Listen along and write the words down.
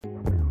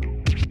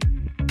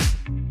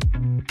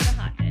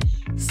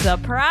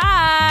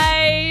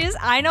Surprise!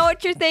 I know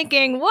what you're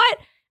thinking. What?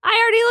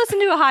 I already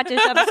listened to a Hot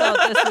Dish episode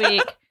this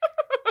week.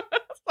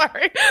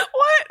 Sorry.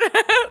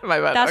 What? My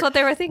bad. That's what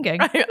they were thinking.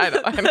 I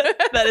know.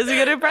 That is a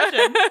good impression.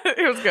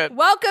 It was good.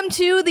 Welcome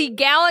to the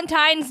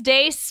Galentine's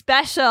Day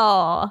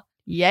special.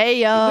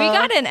 Yeah. We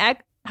got an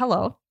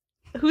hello.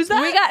 Who's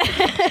that?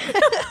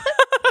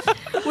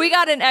 We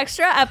got an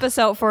extra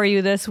episode for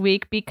you this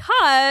week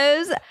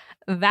because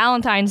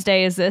Valentine's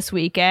Day is this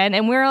weekend,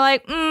 and we were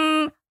like,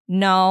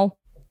 no,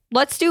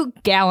 let's do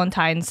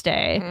Galentine's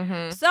Day.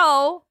 Mm-hmm.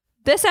 So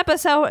this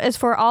episode is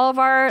for all of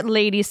our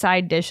lady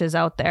side dishes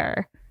out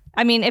there.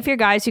 I mean, if you're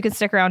guys, you can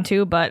stick around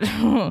too, but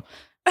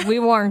we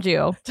warned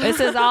you. This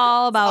is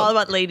all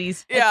about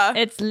ladies. Yeah.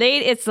 It's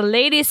the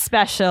ladies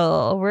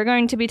special. We're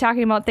going to be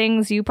talking about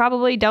things you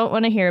probably don't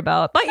want to hear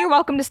about, but you're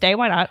welcome to stay.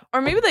 Why not?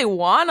 Or maybe they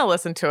want to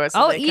listen to it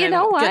so they you can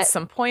know what? get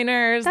some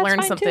pointers, That's learn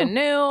fine, something too.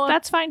 new.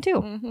 That's fine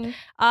too. Mhm.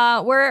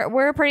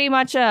 We're pretty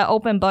much an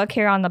open book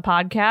here on the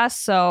podcast,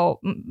 so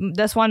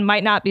this one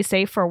might not be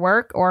safe for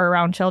work or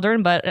around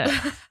children, but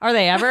are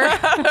they ever?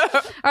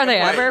 Are they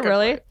point, ever good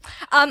really?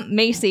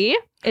 Macy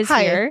is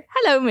Hi. here.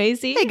 Hello,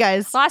 Macy. Hey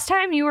guys. Last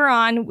time you were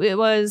on, it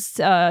was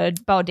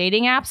about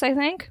dating apps, I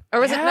think. Or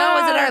was it? No,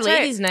 was it our that's right.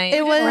 ladies' night?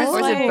 It was- Or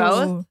was it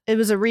both? It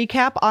was a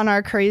recap on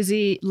our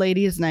crazy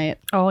ladies' night.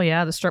 Oh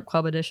yeah, the strip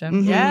club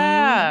edition. Mhm.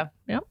 Yeah.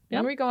 Yep.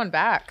 When are we going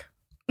back?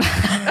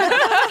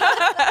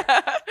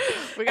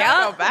 We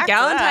gotta go back.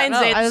 Galentine's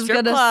to Day that. at I the was strip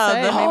gonna club.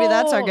 say, maybe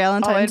that's our Oh,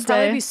 Galentine's I'd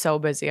probably Day. be so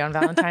busy on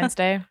Valentine's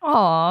Day.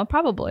 Oh,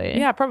 probably.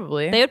 Yeah,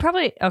 probably. They would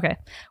probably. Okay,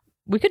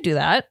 we could do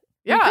that.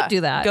 We Yeah. could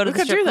do that. Go to We the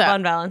could strip do club that.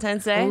 on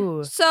Valentine's Day.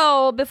 Ooh.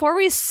 So before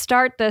we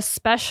start this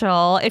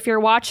special, if you're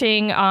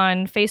watching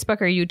on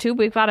Facebook or YouTube,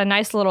 we've got a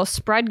nice little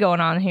spread going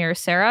on here.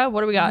 Sarah,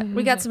 what do we got?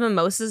 We got some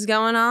mimosas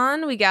going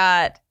on. We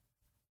got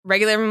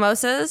regular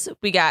mimosas.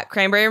 We got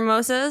cranberry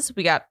mimosas.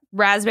 We got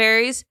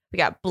raspberries. We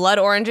got blood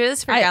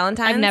oranges for Galentine's.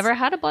 I've never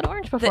had a blood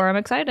orange before. I'm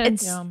excited.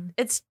 It's Yum.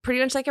 it's pretty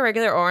much like a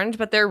regular orange,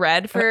 but they're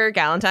red for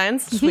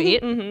Galentine's.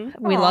 Sweet.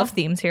 Mm-hmm. We Aw. love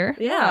themes here.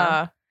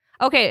 Yeah.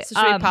 Okay. So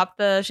should we pop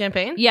the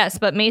champagne? Yes,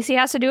 but Macy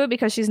has to do it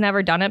because she's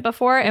never done it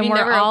before, and you we're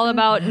never all opened-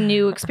 about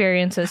new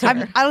experiences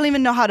here. I don't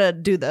even know how to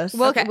do this.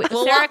 Well, Okay. Sarah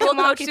We'll can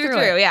walk coach you you through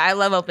through. it. Yeah, I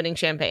love opening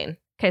champagne.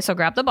 Okay, so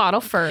grab the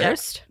bottle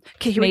first.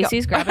 Okay, here we go.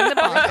 Macy's grabbing the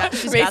bottle.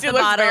 She's got Macy the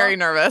looks bottle. very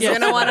nervous. You're Yes,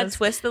 gonna it want does. to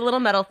twist the little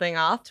metal thing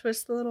off.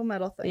 Twist the little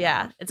metal thing.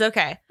 Yeah, it's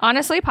okay.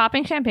 Honestly,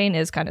 popping champagne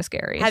is kind of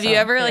scary. Have you so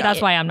ever, like, That's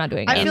why I'm not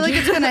doing it. I feel like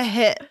it's gonna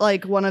hit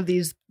like one of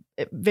these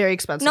very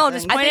expensive No,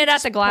 things. just point it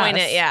at the glass. Point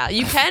it, yeah.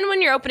 You can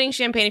when you're opening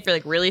champagne if you're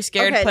like really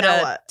scared. Okay, put now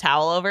a what?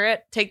 towel over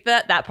it. Take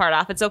that part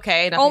off. It's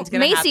okay. Oh, Nothing's gonna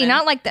Macy, happen.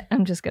 not like that.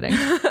 I'm just kidding.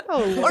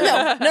 Oh, Or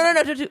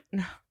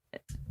no.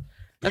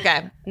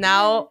 Okay,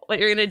 now what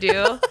you're gonna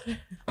do?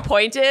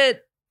 Point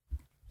it.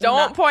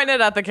 Don't point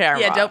it at the camera.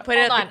 Yeah, don't put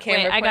it Hold at on, the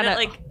camera. wait, I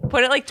gotta-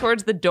 Put it like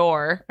towards the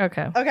door.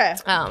 Okay. Okay.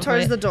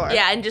 Towards the door.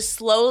 Yeah, and just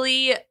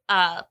slowly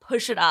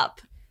push it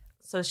up.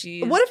 So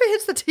she's. What if it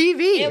hits the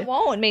TV? It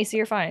won't, Macy.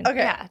 You're fine. Okay.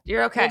 Yeah,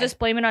 you're okay. We'll just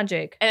blame it on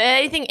Jake. And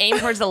anything aimed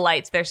towards the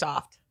lights. They're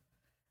soft.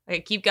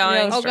 Okay, keep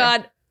going. Oh,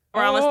 God.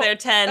 We're almost there.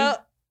 10, Oh.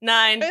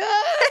 9,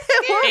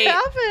 What 8.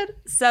 happened?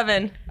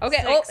 7. Okay.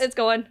 6. Oh, it's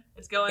going.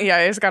 It's going.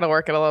 Yeah, you just gotta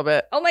work it a little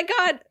bit. Oh, my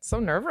God. It's so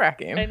nerve I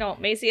wracking. know.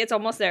 Macy, it's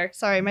almost there.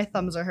 Sorry, my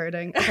thumbs are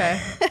hurting. Okay.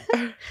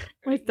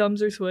 My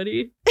thumbs are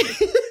sweaty.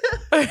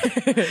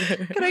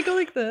 Can I go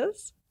like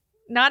this?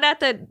 Not at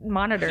the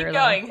monitor. Keep though.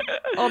 going.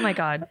 Oh, my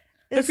God.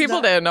 If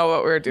people didn't know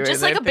what we were doing,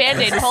 Just like they'd a think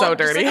Band-Aid. this is Pull so it-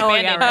 just dirty. like a Oh,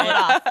 Band-Aid. yeah, Pull it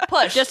off.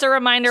 Push. Just a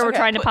reminder, we're Okay.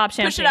 trying to pop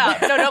champagne. Push it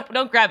out. No,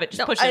 don't grab it.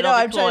 Just push it. I know. It'll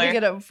be I'm trying to cooler.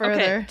 get it further.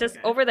 Okay, just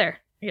over there.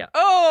 Yeah.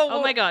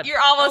 Oh, my God. You're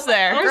almost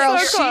there. oh, Girl,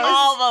 she's she's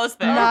almost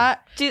there.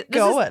 Not This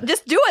going.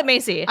 just do it,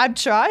 Macy. I'm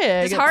trying.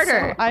 It's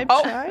harder. I'm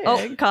Oh. trying.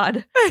 Oh,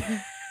 God.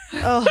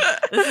 Oh.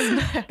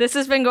 This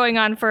has been going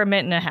on for a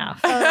minute and a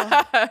half.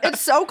 Oh. It's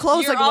so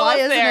close. You're Like, why almost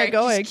isn't there. it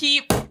going? Just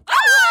keep. Oh,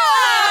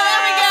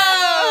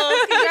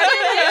 there we go.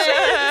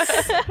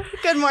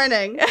 Congratulations. Good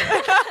morning.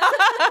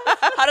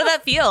 How did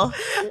that feel?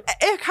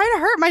 It kind of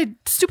hurt my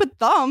stupid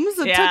thumbs.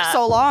 It Yeah. took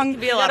so long.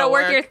 Be a You lot gotta of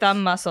work work. your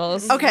thumb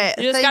muscles. Okay.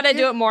 You just thank gotta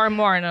do it more and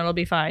more and it'll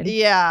be fine.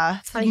 Yeah.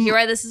 You're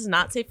right. This is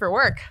not safe for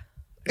work.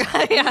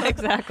 Yeah,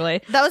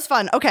 exactly. That was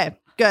fun. Okay.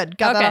 Good.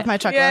 Got Okay. that off my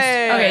checklist.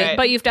 Yay. Okay, Alright.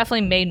 but you've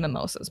definitely made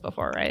mimosas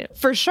before, right?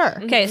 For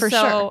sure. Okay, For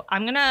so sure.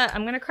 I'm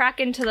gonna crack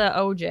into the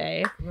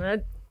OJ. I'm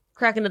gonna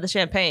crack into the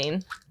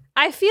champagne.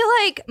 I feel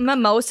like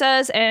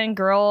mimosas and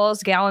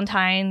girls'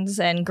 galentines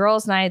and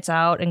girls' nights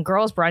out and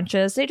girls'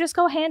 brunches, they just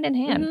go hand in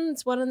hand.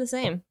 It's one and the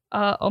same.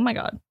 Oh my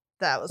God.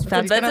 That was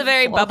That's That's gonna a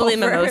very flow bubbly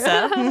over.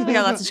 mimosa. We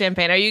got lots of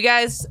champagne. Are you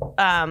guys?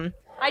 I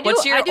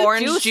What's your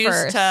orange juice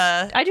first.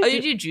 to? I do Oh, ju-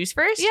 you do juice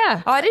first?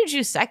 Yeah. Oh, I do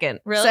juice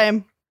second. Really?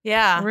 Same.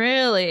 Yeah.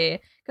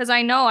 Really? Because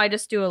I know I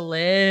just do a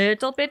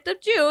little bit of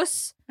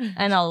juice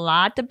and a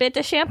lot of bit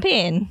of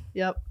champagne.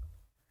 Yep.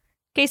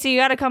 Casey, you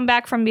got to come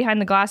back from behind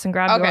the glass and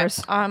grab Okay,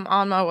 yours. I'm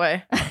on my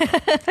way.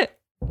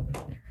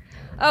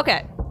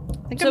 Okay.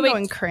 I think So I'm we-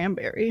 going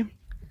cranberry.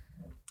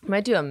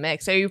 Might do a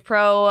mix. Are you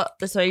pro?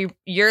 So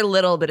you're a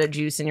little bit of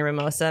juice in your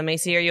mimosa.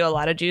 Macy, are you a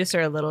lot of juice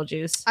or a little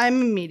juice?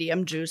 I'm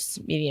medium juice.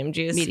 Medium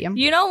juice. Medium.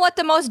 You know what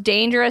the most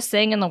dangerous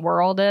thing in the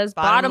world is?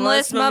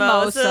 Bottomless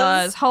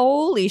mimosas.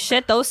 Holy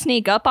shit, those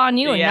sneak up on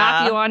you and Yeah.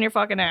 knock you on your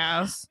fucking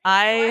ass.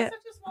 Why such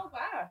a small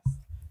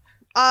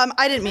glass?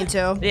 I didn't mean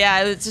to.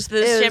 Yeah, it's just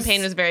the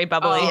champagne was very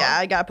bubbly. Yeah,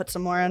 I gotta put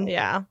some more in.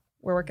 Yeah,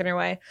 we're working our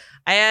way.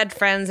 I had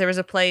friends. There was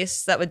a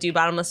place that would do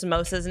bottomless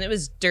mimosas, and it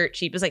was dirt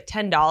cheap. It was like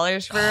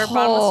 $10 for bottomless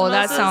Oh,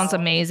 that mimosas. sounds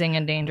amazing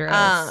and dangerous.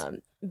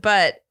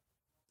 But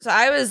so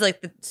I was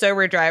like the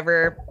sober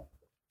driver.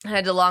 I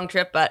had a long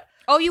trip, but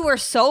oh, you were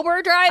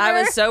sober driver?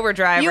 I was sober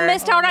driver. You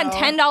missed out on no.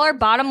 $10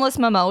 bottomless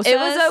mimosas? It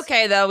was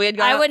okay though. We had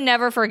gone. I would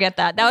never forget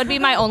that. That would be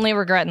my only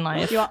regret in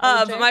life.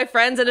 But my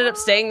friends ended up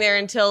staying there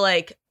until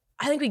like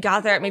I think we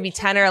got there at maybe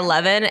 10 or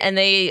 11, and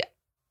they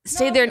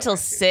stayed there until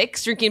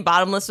 6 drinking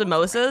bottomless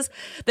mimosas.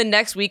 The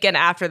next weekend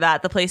after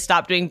that, the place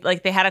stopped doing,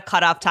 like, they had a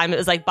cutoff time. It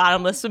was like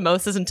bottomless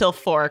mimosas until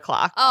 4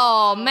 o'clock.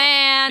 Oh,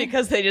 man.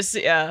 Because they just,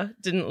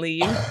 didn't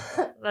leave.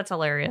 That's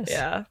hilarious.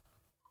 Yeah.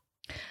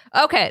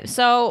 Okay,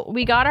 so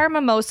we got our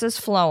mimosas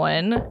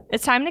flowing.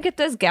 It's time to get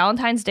this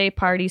Galentine's Day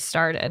party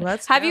started.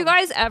 Have you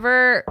guys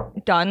ever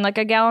done like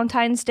a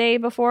Galentine's Day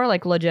before?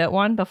 Like legit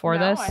one before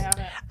this? I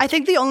haven't. I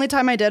think the only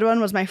time I did one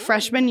was my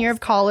freshman year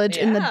of college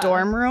in the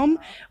dorm room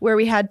where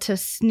we had to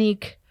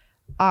sneak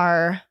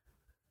our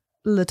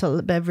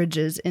little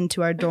beverages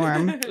into our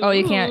dorm. Oh,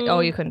 you can't.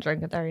 Oh, you couldn't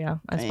drink it there. Yeah,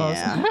 I suppose.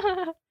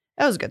 Yeah.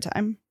 That was a good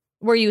time.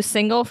 Were you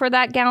single for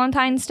that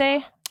Galentine's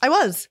Day? I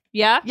was.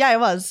 Yeah. Yeah, I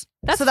was.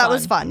 That's so that fun.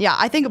 was fun. Yeah,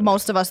 I think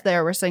most of us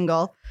there were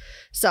single.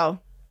 So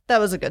that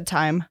was a good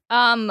time.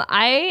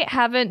 I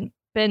haven't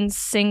been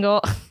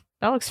single.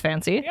 That looks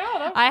fancy.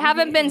 Yeah, I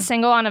haven't been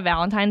single on a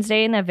Valentine's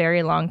Day in a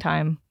very long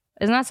time.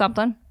 Isn't that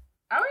something?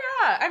 Oh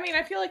yeah. I mean,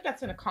 I feel like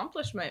that's an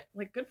accomplishment.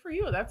 Like, good for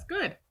you. That's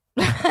good.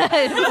 Put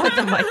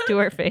the mic to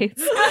her face.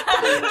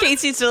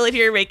 Casey's still in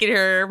here making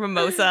her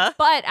mimosa.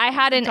 But I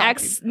had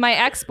my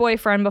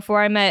ex-boyfriend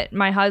before I met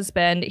my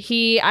husband.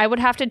 I would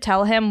have to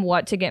tell him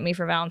what to get me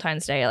for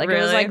Valentine's Day. Like it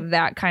was Really? like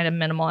that kind of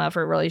minimal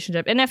effort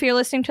relationship. And if you're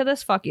listening to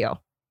this, fuck you.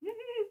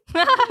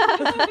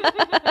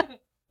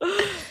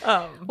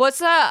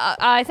 What's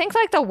I think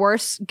like the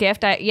worst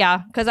gift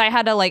because I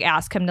had to like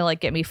ask him to like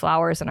get me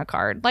flowers and a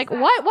card. Like what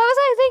was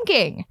I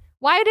thinking?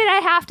 Why did I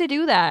have to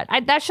do that?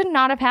 That should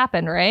not have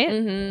happened, right?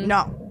 Mm-hmm.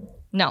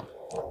 No.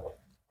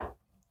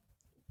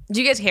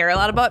 Do you guys care a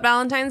lot about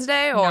Valentine's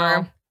Day? Or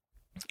No.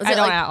 was I it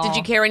don't like, at did all.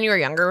 you care when you were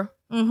younger?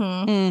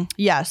 Mm-hmm.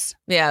 Yes.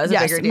 Yeah, it was a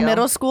Yes. bigger deal.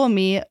 Middle school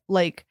me,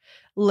 like,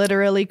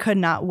 literally could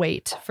not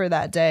wait for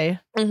that day.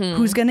 Mhm.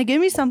 Who's going to give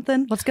me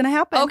something? What's going to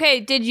happen? Okay,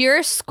 did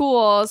your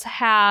schools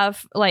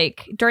have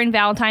like during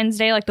Valentine's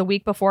Day, like the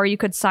week before, you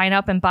could sign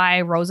up and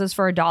buy roses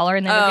for $1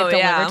 and they would Oh, get delivered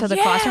yeah. to the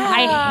classroom?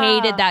 I Yeah.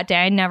 hated that day.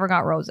 I never got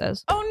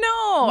roses. Oh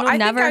no. No, I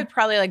never. think I'd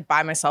probably like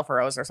buy myself a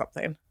rose or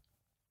something.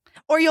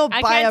 Or you'll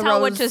I buy can't a tell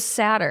rose. which is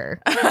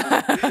sadder.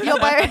 You'll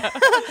buy.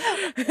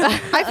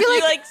 I feel You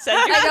like like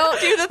send your, I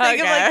don't- do the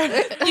thing Okay.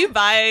 of like you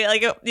buy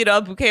like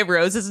a bouquet of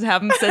roses and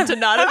have them sent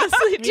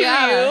anonymously to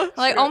you.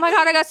 Like, oh my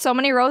god, I got so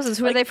many roses.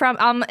 Who are they from?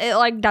 It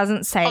like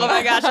doesn't say. Oh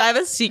my gosh, I have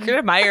a secret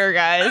admirer,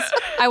 guys.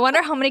 I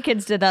wonder how many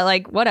kids did that.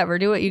 Like, whatever,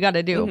 do what you got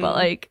to do. But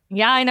like,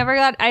 yeah, I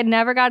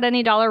never got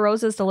any dollar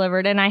roses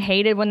delivered, and I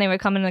hated when they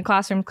would come into the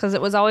classroom because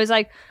it was always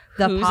like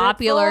the Who's it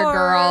popular for?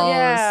 girls.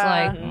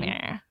 Yeah. Like,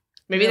 meh.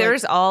 Maybe You're they were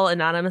like- just all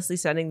anonymously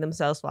sending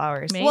themselves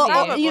flowers. Maybe.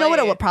 well, you know what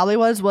Probably. it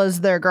probably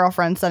was their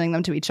girlfriend sending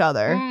them to each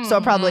other. So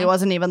it probably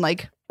wasn't even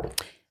like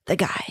the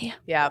guy.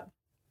 Yeah.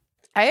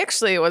 I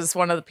actually was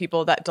one of the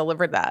people that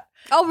delivered that.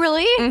 Oh,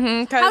 really?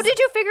 Mm-hmm, How did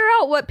you figure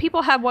out what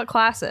people have what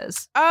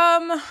classes?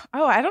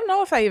 I don't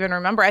know if I even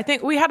remember. I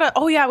think we had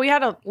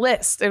a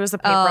list. It was a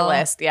paper Oh.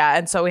 list. Yeah.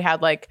 And so we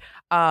had like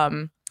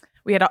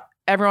we had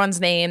everyone's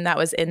name that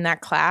was in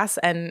that class,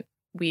 and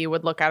we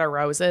would look at our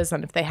roses,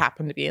 and if they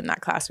happened to be in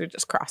that class, we'd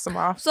just cross them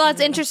off. So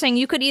that's interesting.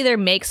 You could either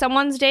make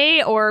someone's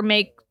day or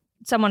make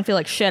someone feel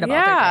like shit about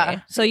Yeah. their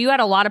day. So you had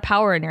a lot of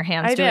power in your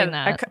hands I doing did.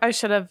 that. I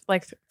should have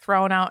like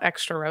thrown out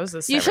extra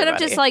roses. to You should have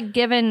everybody. just like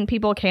given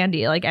people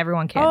candy, like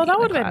everyone candy. Oh, that in the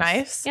would have been class.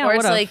 nice. Yeah, or it's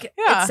would've. like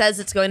Yeah. it says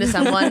it's going to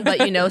someone, but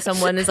you know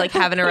someone is like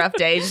having a rough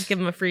day. Just give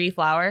them a free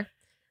flower.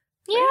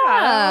 that would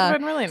Yeah. have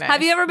been really nice.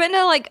 Have you ever been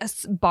to like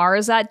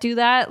bars that do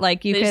that?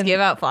 Like you They can just give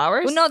out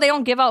flowers. Well, no, they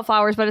don't give out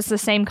flowers, but it's the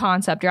same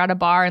concept. You're at a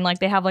bar and like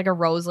they have like a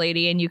rose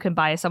lady, and you can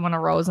buy someone a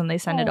rose and they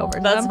send it over to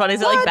That's them. funny.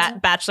 Is it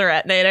like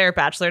bachelorette night or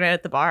bachelor night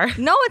at the bar?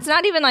 No, it's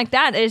not even like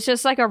that. It's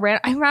just like a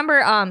random. I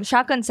remember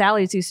Shotgun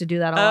Sally's used to do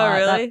that a Oh, lot.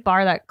 really? That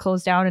bar that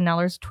closed down, and now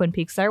there's Twin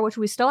Peaks there, which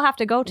we still have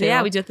to go to.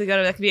 Yeah, we do have to go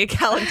to. That could be a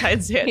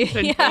Galentine's Day. at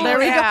Twin Yeah. Peaks. There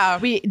we Yeah.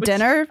 go. We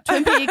dinner,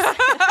 Twin Peaks.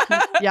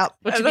 Yep.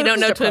 Which, if you don't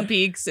know Twin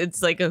Peaks,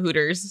 it's like a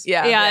Hooters. Yeah.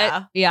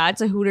 Yeah,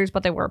 it's a Hooters,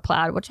 but they wear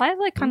plaid, which I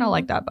like kind of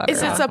like that better.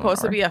 Is it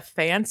supposed to be a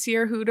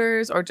fancier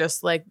Hooters or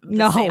just like the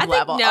No. same I think-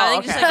 level? I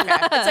think just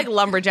like, it's like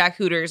lumberjack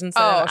Hooters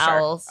instead of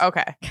owls.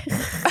 Okay.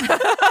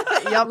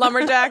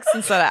 Lumberjacks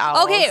instead of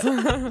owls. Okay,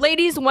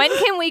 ladies, when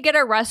can we get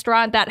a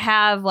restaurant that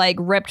have like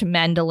ripped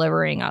men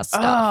delivering us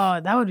stuff?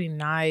 Oh, that would be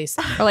nice.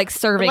 Or like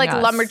serving Like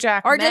us.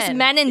 lumberjack or just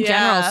men in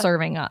general Yeah.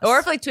 serving us. Or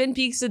if like Twin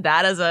Peaks did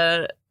that as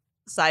a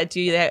side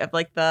too, they have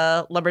like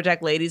the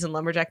lumberjack ladies and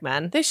lumberjack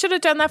men. They should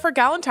have done that for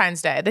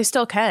Galentine's Day. They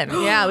still can.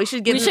 Yeah, we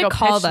should We should go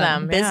call pitch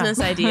them. business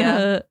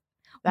idea.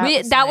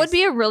 That would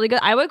be a really good.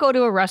 I would go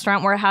to a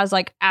restaurant where it has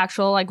like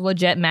actual like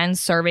legit men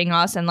serving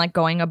us and like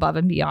going above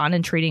and beyond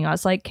and treating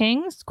us like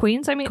kings,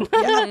 queens. I mean,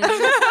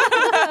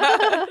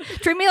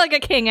 treat me like a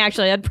king.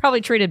 Actually, I'd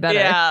probably treat it better.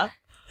 Yeah.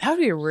 That would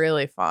be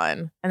really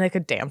fun. And they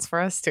could dance for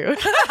us too.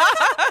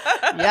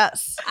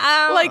 Yes.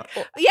 Like,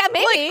 yeah,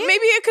 maybe. Like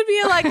maybe it could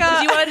be like Do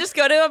you want to just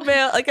go to a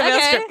male Okay.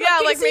 strip? yeah,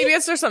 like maybe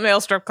it's just a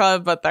male strip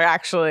club, but they're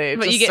actually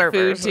But just you get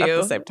servers food, at too.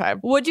 the same time.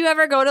 Would you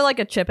ever go to like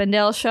a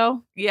Chippendale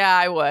show? Yeah,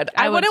 I would.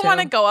 I I would wouldn't want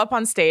to too. go up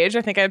on stage.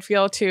 I think I'd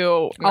feel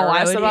too I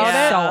nervous would about be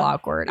it. so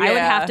awkward. I would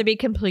Yeah. have to be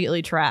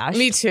completely trashed.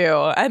 Me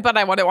too. But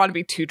I wouldn't want to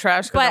be too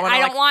trash. But I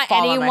don't want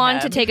anyone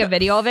to take a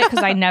video of it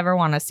because I never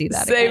want to see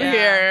that Same again.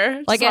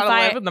 here. Like, Just if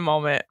wanna I- live in the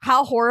moment.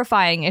 How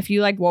horrifying if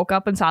you like woke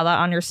up and saw that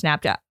on your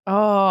Snapchat.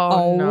 Oh,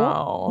 Oh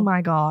no.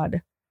 my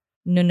God.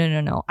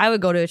 No. I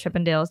would go to a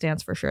Chippendales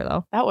dance for sure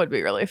though. That would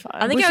be really fun.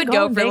 I think We I should would go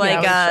go in for Vegas.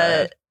 like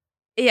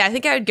Yeah, we I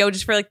think I would go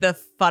just for like the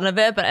fun of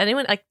it. But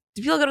anyone like,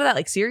 do people go to that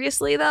like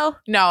seriously though?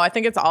 No, I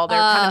think it's all they're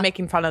kind Uh, of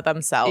making fun of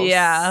themselves.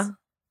 Yeah.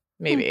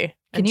 Maybe.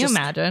 Can And you just-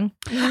 imagine?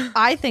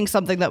 I think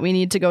something that we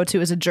need to go to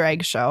is a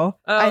drag show.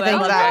 Oh, I think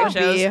love that drag would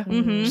shows.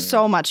 be Mhm.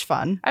 so much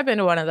fun. I've been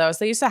to one of those.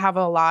 They used to have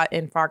a lot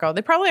in Fargo.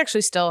 They probably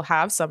actually still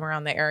have some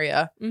around the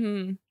area.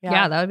 Mm-hmm.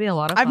 Yeah, that would be a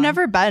lot of fun. I've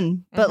never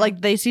been, but Mhm.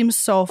 like they seem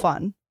so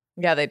fun.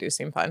 Yeah, they do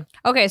seem fun.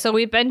 Okay, so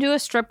we've been to a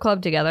strip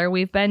club together.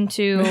 We've been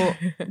to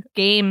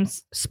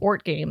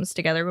sport games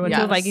together. We went to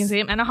a Yes. Vikings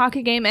game and a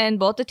hockey game, and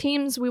both the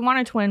teams we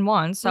wanted to win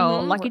one. So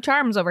Mhm. lucky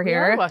charms over We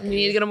are here. lucky. We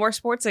need to go to more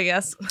sports, I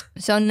guess.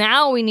 So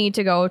now we need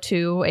to go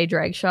to a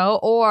drag show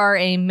or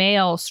a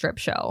male strip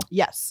show.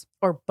 Yes.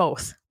 Or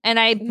both. And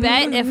I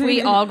bet if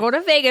we all go to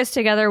Vegas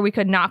together, we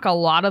could knock a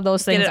lot of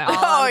those Get things it all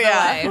out.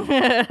 out of the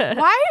yeah. way.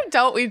 Why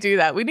don't we do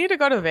that? We need to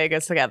go to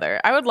Vegas together.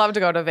 I would love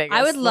to go to Vegas.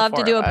 I would the love to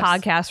four do a of us.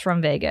 podcast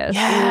from Vegas.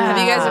 Yeah. Have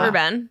you guys ever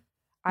been?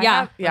 I Yeah.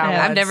 have- yeah. I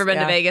have. I've once, never been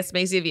yeah. to Vegas.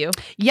 Macy, have you?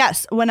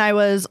 Yes, when I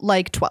was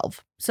like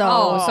 12. So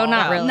Oh, so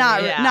not Oh, really.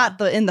 not yeah. not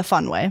the in the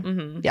fun way.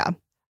 Mm-hmm.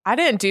 I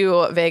didn't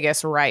do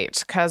Vegas right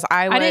because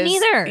I didn't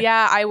either.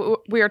 Yeah,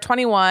 we were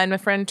 21. My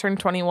friend turned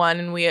 21,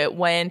 and we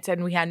went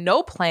and we had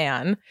no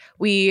plan.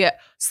 We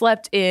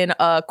slept in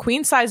a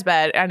queen size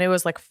bed, and it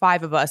was like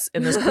 5 of us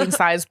in this queen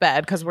size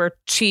bed because we're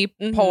cheap,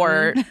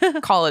 poor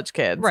college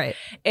kids, Right.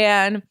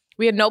 And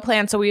we had no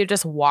plan, so we would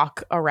just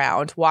walk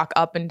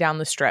up and down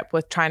the strip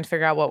with trying to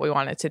figure out what we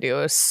wanted to do.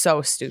 It was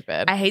so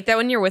stupid. I hate that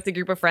when you're with a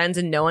group of friends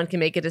and no one can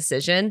make a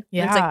decision.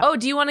 Yeah. It's like, oh,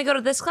 do you want to go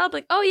to this club?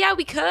 Like, oh, yeah,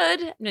 we could.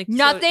 I'm like, so-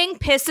 Nothing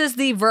pisses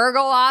the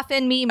Virgo off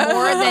in me more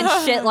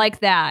than shit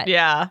like that.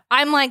 Yeah.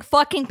 I'm like,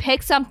 fucking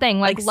pick something.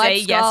 Like, Like, let's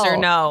say yes go. or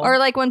no. Or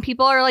like when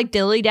people are like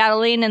dilly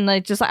daddling and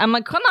like just like, I'm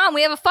like, come on,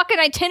 we have a fucking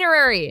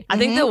itinerary. I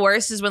think the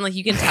worst is when like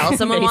you can tell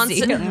someone wants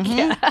Macy.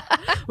 to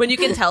when you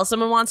can tell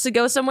someone wants to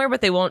go somewhere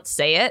but they won't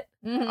say it.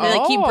 They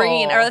like keep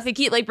bringing, or if they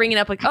keep like bringing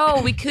up like,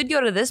 oh, we could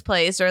go to this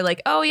place, or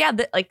like, oh yeah,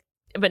 like,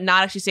 but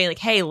not actually saying like,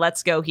 hey,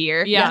 let's go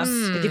here. Yes.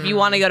 Like, if you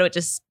want to go to it,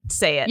 just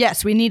say it.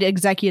 Yes, we need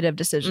executive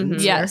decisions. Mhm.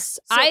 here. Yes.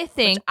 I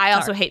think I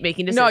also hate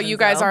making decisions. no, you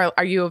guys though.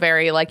 are you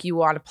very like you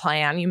want to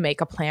plan, you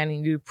make a plan,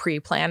 and you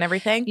pre-plan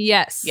everything?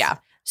 yes. Yeah.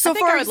 So I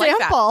think for I would like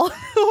that. example,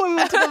 when we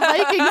went to the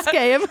Vikings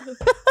game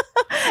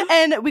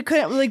and we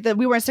couldn't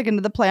we weren't sticking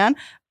to the plan,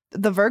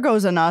 the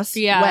Virgos in us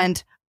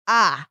went,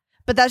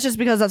 but that's just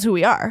because that's who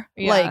we are.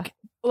 Yeah.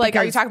 Like,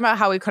 are you Because- talking about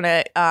how we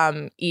couldn't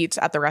eat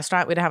at the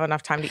restaurant? We didn't have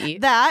enough time to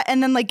eat. That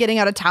and then like getting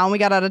out of town, we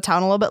got out of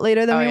town a little bit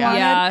later than Oh, we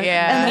yeah. wanted.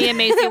 Yeah. Yeah. Me and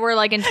Macy were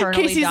like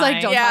internally Casey's like,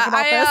 dying. don't yeah, talk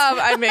about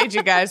this. I made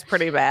you guys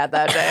pretty bad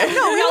that day.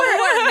 No, we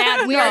weren't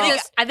mad. We No, were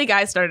just I think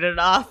I started it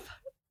off.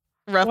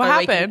 Rough What by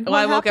waking- happened? Well,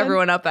 I What woke happened?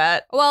 everyone up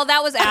at. well,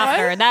 that was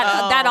after.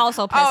 That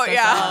also pissed Oh, us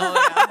yeah. off.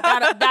 Oh,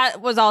 yeah.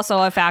 That was also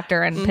a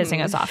factor in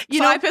pissing us off.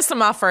 So I pissed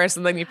them off first,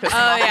 and then you pissed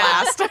them off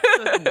last. So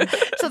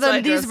That's why I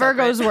then these drove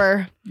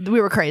Virgos we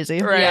were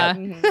crazy. Right.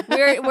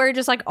 Yeah. we're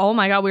just like, oh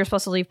my God, we were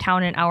supposed to leave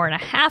town an hour and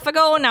a half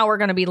ago. Now we're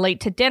going to be late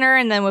to dinner.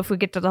 And then if we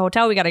get to the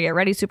hotel, we got to get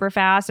ready super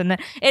fast. And then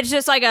it's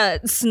just like a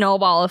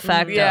snowball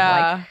effect. Of like,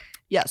 Yeah.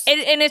 Yes.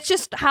 and it's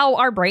just how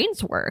our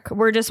brains work.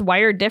 We're just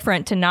wired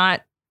different to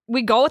not,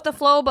 we go with the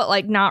flow, but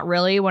like not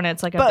really when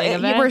it's like a big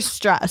event. we're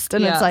stressed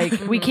and Yeah. it's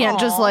like we can't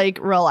just Aw. like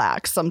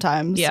relax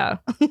sometimes. yeah.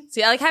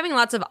 See, I like having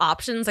lots of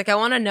options. Like, I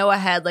want to know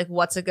ahead, like,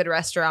 what's a good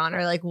restaurant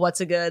or like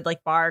what's a good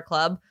like bar or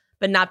club,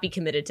 but not be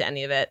committed to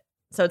any of it.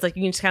 So it's like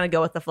you can just kind of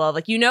go with the flow.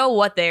 Like, you know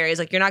what there is.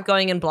 Like, you're not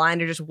going in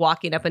blind or just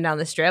walking up and down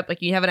the strip.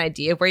 Like, you have an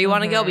idea of where you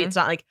want to go, but it's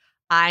not like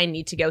I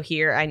need to go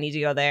here. I need to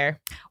go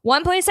there.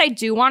 One place I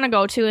do want to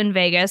go to in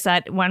Vegas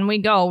that when we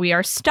go, we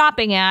are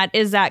stopping at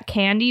is that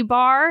candy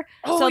bar.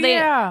 Oh, so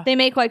yeah. they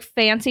make like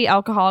fancy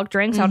alcoholic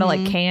drinks out of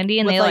like candy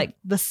and With, they like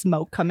the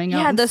smoke coming out.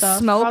 yeah, and the stuff.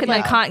 smoke and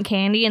like Yeah. cotton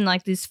candy and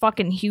like these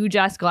fucking huge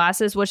ass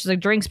glasses, which the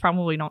drinks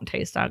probably don't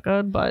taste that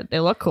good, but they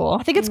look cool.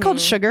 I think it's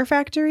called Sugar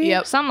Factory.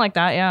 Yep. Something like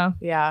that, yeah.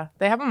 Yeah,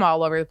 they have them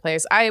all over the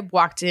place. I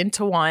walked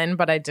into one,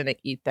 but I didn't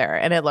eat there,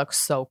 and it looks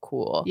so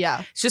cool.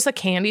 Yeah. It's just a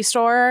candy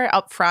store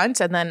up front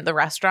and then the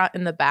restaurant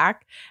in the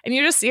back. And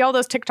you just see all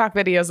those TikTok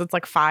videos. It's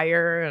like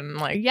fire and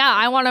like Yeah,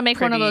 I want to make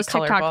one of pretty, those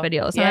TikTok colorful.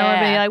 videos. And I want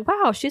to be Yeah. like,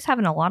 wow, she's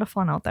having a lot of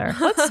fun out there.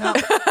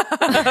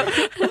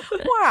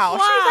 wow,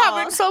 she's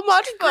having so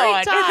much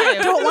fun. I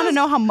don't want to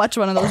know how much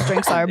one of those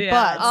drinks are, Yeah.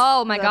 but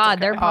Oh my That's God, okay.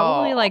 they're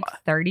probably Oh. like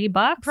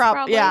 $30.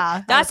 Probably.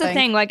 yeah, That's I the think.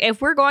 thing. Like,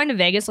 if we're going to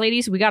Vegas,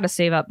 ladies, we got to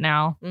save up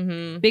now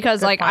Mm-hmm.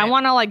 because, Good like, I point.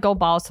 want to like go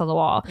balls to the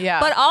wall. Yeah.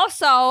 But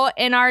also,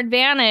 in our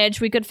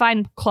advantage, we could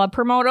find club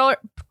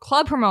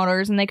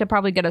promoters, and they could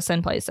probably get us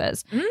in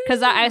places.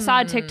 Because I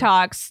saw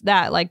TikToks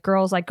that like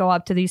girls like go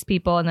up to these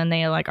people, and then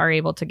they like are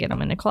able to get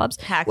them into clubs,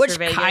 Hacks which for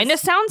Vegas. kind of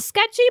sounds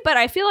sketchy. But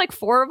I feel like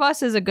 4 of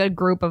us is a good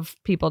group of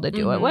people to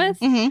do it with.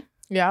 Mhm.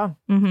 Yeah.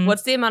 Mhm.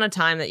 What's the amount of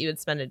time that you would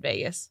spend in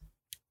Vegas?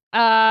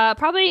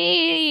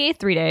 Probably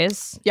 3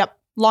 days. Yep,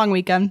 long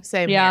weekend.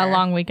 Same Yeah, here.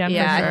 long weekend.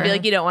 Yeah, for sure. I feel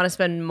like you don't want to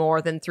spend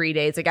more than 3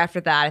 days. Like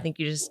after that, I think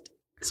you just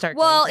start.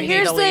 Well, going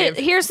here's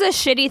crazy. here's the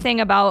shitty thing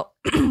about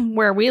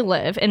where we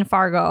live in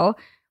Fargo.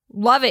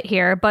 Love it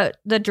here, but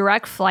the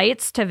direct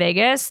flights to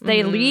Vegas, they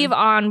Mhm. leave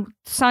on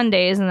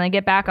Sundays and they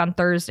get back on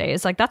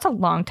Thursdays. Like that's a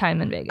long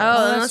time in Vegas.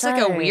 Oh, that's that's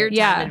like a right. weird time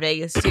Yeah. in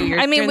Vegas too. You're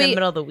I mean, during we- the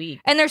middle of the week.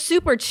 And they're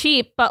super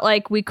cheap, but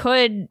like we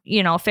could,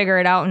 figure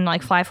it out and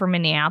like fly from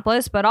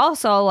Minneapolis, but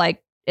also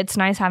like it's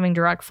nice having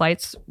direct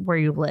flights where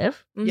you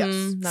live. Yes.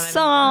 Mhm. Not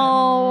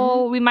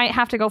So we might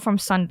have to go from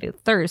Sunday to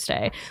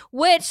Thursday,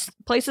 which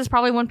places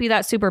probably wouldn't be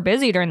that super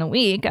busy during the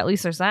week. At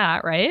least there's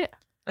that, right?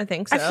 I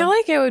think so. I feel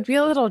like it would be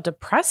a little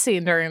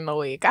depressing during the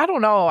week. I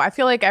don't know. I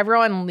feel like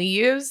everyone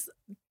leaves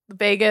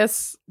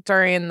Vegas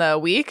during the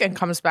week and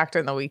comes back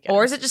during the weekend.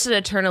 or is it just an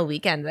eternal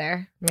weekend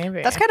there?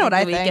 maybe? That's kind of what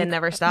I The weekend think.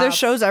 never stops. There's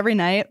shows every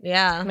night.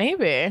 Yeah.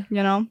 maybe.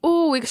 You know.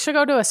 Ooh, we should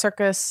go to a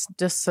Circus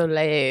du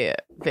Soleil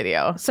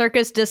video.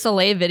 Circus du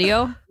Soleil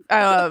video.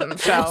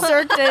 Show.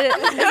 Cirque du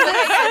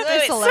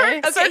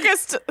Soleil.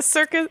 Circus.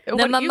 The what- you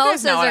guys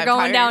mimosas know what are I'm going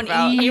talking down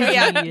about. easy.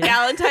 Yeah,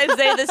 Valentine's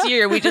Day this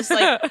year, we just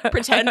like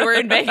pretend we're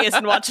in Vegas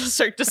and watch a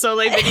Cirque du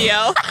Soleil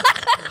video.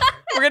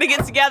 We're gonna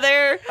get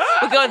together.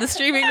 We'll go in the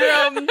streaming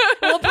room.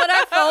 We'll put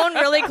our phone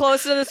really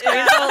close to the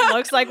screen so it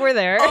looks like we're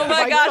there. Oh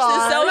my gosh,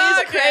 this Zoe is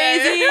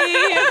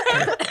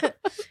Okay. crazy.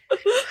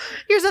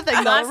 Here's the thing,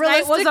 though. Last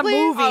night was a Realistically,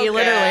 movie,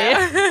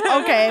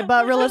 literally. okay,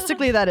 but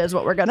realistically, that is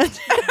what we're gonna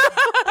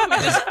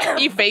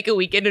do. You fake a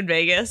weekend in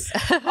Vegas.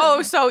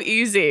 Oh, so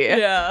easy.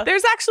 Yeah.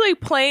 There's actually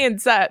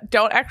planes that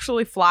don't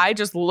actually fly,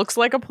 just looks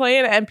like a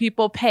plane, and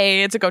people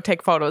pay to go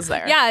take photos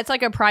there. Yeah, it's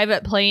like a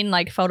private plane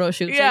like photo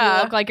shoot. So Yeah.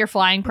 you look like you're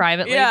flying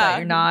privately, but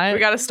you're not. We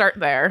got to start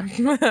there.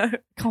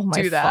 Oh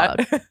my do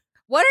that. fuck.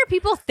 What are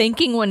people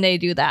thinking when they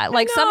do that?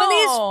 Like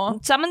know.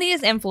 some of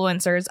these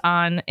influencers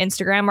on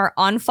Instagram are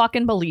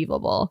unfucking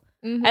believable.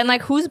 Mhm. And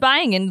like who's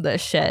buying into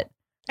this shit?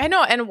 I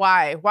know. And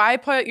why? Why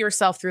put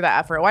yourself through that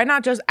effort? Why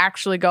not just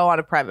actually go on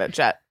a private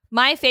jet?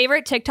 My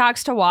favorite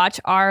TikToks to watch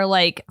are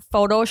like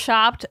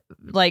photoshopped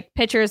like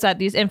pictures that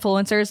these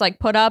influencers like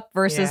put up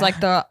versus Yeah. like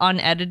the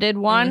unedited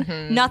one.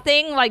 Mhm.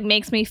 Nothing like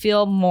makes me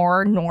feel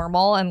more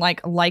normal and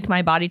like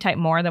my body type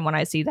more than when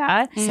I see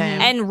that. Same.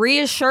 And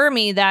reassure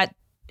me that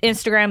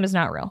Instagram is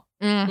not real.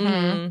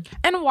 Mhm.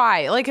 And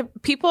why? Like, if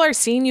people are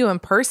seeing you in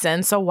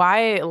person, so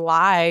why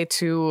lie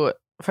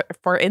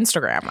for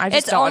Instagram? I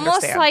just It's don't almost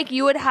understand. like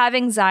you would have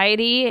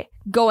anxiety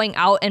going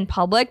out in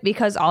public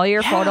because all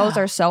your photos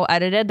are so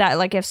edited that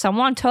like if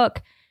someone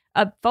took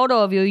a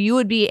photo of you, you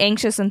would be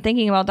anxious and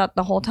thinking about that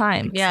the whole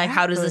time. Yeah, like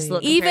how does this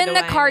look? Even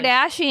compared the to what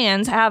I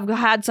Kardashians have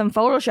had some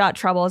Photoshop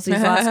troubles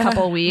these last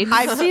couple weeks.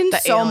 I've seen The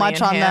so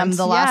much alien on them hands.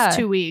 the last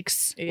Yeah. 2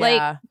 weeks.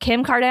 Like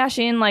Kim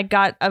Kardashian like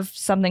got of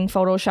something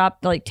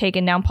photoshopped like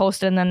taken down,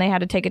 posted, and then they had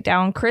to take it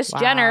down. Kris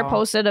Jenner Wow.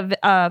 posted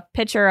a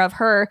picture of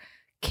her,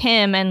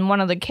 Kim, and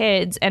one of the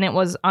kids, and it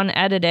was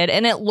unedited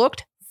and it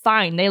looked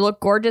fine. They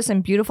look gorgeous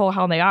and beautiful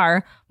how they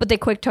are, but they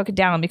quick took it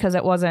down because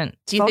it wasn't.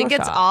 Do you think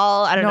it's Photoshopped.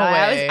 all? I don't No know.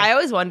 way. I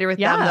always wonder with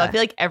them. Though. Yeah. I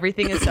feel like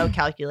everything is so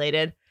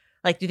calculated.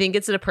 Like, do you think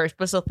it's a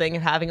purposeful thing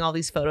of having all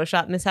these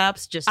Photoshop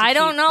mishaps? Just to I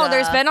don't keep know. the-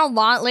 There's been a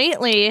lot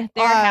lately.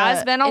 There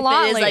has been a if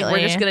lot it is lately. like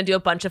we're just gonna do a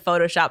bunch of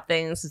Photoshop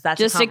things. That's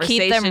Just to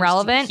keep them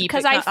relevant?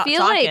 Because I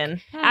feel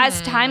like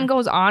as time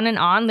goes on and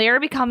on, they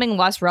are becoming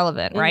less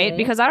relevant, right? Mhm.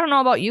 Because I don't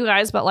know about you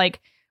guys, but like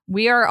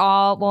we are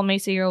all, well,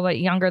 Macy, you're a little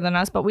bit younger than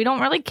us, but we don't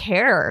really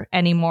care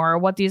anymore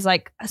what these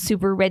like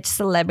super rich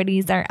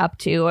celebrities are up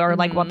to or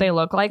like what they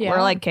look like. Yeah.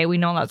 We're like, okay, we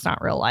know that's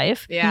not real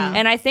life. yeah.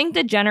 And I think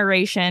the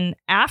generation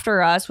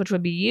after us, which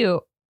would be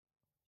you,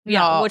 Yeah,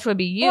 No. which would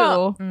be you.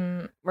 Well,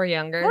 We're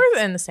younger.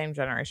 we're in the same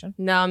generation.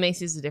 No,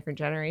 Macy's a different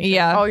generation.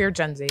 yeah. Oh, you're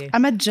Gen Z.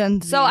 I'm a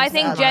Gen Z. So I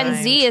think Never Gen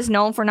mind. Z is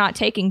known for not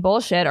taking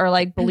bullshit or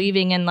like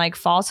believing in like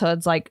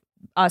falsehoods like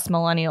us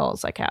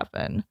millennials like have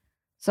been.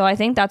 So I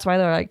think that's why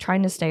they're like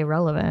trying to stay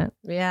relevant.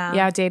 Yeah.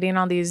 Yeah, dating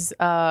all these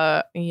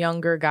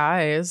younger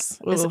guys.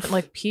 Is it,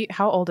 like Pete,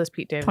 how old is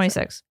Pete Davidson?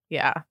 26.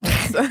 Yeah.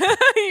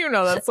 You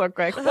know that's so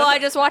quick. Well, I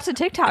just watched a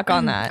TikTok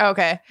on that.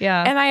 Okay.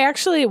 Yeah. And I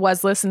actually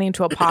was listening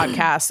to a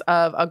podcast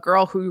of a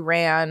girl who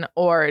ran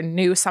or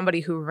knew somebody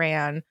who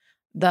ran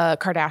the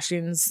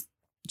Kardashians,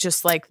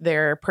 just like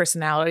their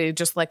personality,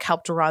 just like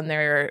helped run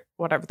their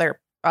whatever their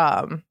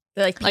They're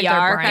like PR Like their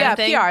brand. kind yeah, of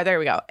thing. PR, there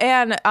we go.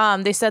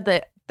 And they said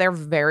that they're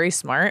very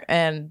smart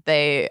and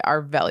they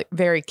are very,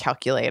 very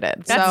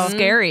calculated. That's so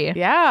scary.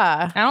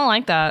 yeah. I don't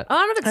like that. I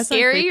don't know if it's That's, like,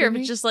 scary or if creepy.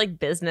 it's just like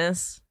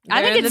business.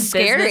 I think They're in it's the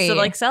business scary. of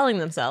like selling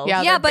themselves.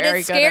 Yeah, Yeah, they're but very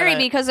it's good at scary it.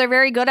 because they're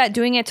very good at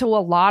doing it to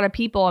a lot of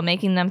people and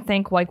making them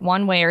think like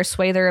one way or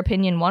sway their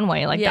opinion one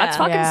way. Like Yeah. that's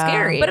fucking Yeah.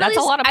 scary. But at That's a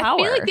least lot of power.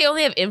 I feel like they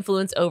only have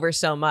influence over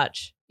so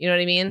much. You know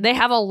what I mean? They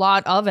have a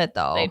lot of it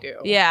though. They do.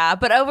 Yeah,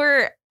 but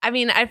over. I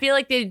mean, I feel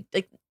like they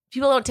like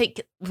people don't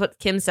take what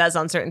Kim says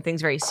on certain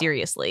things very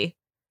seriously.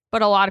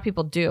 But a lot of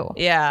people do.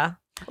 Yeah.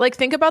 Like,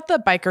 think about the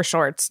biker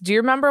shorts. Do you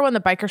remember when the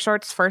biker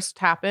shorts first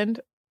happened?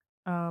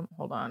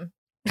 Hold on.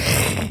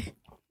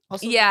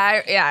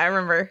 Yeah, I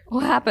remember.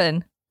 What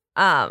happened?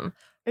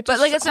 It But,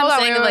 like, that's what hold I'm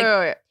on,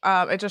 saying,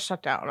 wait. It just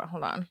shut down.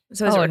 Hold on.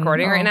 So is it Oh,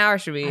 recording no. right now, or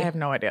should we? I have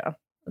no idea.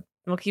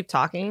 We'll keep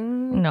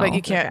talking. No. But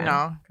you can't, Okay.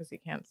 no, because you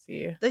can't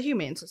see. The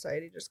Humane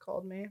Society just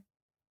called me.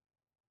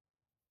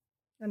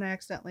 And I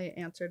accidentally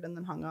answered and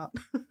then hung up.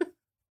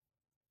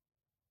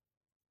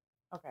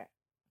 Okay.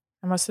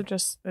 I must have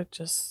it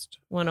just,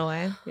 Went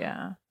away.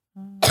 yeah.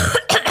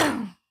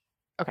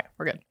 Okay,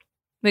 we're good.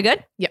 We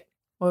good?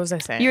 What was I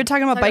saying? You were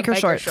talking about Talking biker, about biker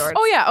shorts. shorts.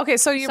 Oh, yeah. Okay,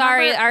 so you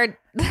Sorry, remember-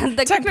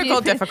 the Technical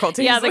computer-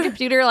 difficulties. Yeah, the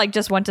computer like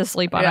just went to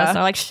sleep on Yeah. us.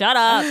 They're like, shut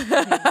up.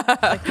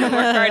 Like no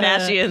more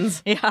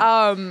Kardashians.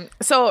 Yeah.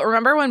 So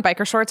remember when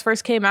biker shorts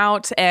first came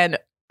out, and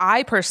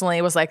I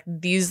personally was like,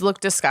 these look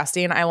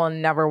disgusting. I will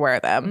never wear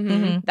them.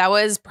 Mhm. That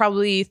was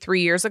probably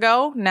 3 years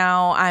ago.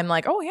 Now I'm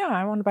like, oh yeah,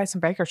 I want to buy some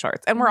biker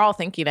shorts. And we're all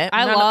thinking it.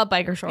 I None of- love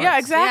biker shorts. Yeah,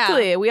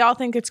 exactly. We all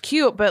think it's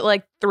cute, but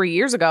like 3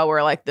 years ago,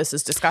 we're like, this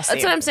is disgusting.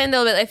 That's what I'm saying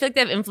though. But I feel like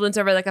they have influence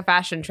over like a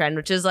fashion trend,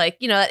 which is like,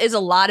 you know, that is a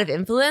lot of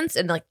influence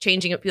and like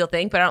changing what people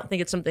think. But I don't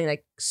think it's something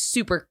like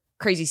super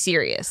crazy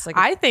serious. Like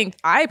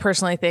I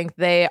personally think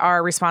they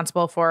are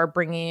responsible for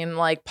bringing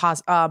like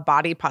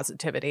body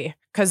positivity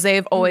because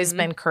they've always Mhm.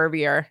 been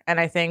curvier, and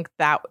I think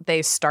that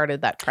they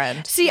started that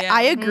trend. See, Yeah.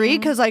 I agree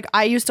because like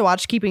I used to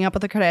watch Keeping Up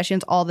with the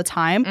Kardashians all the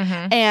time.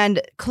 Mm-hmm.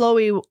 And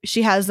Chloe,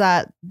 she has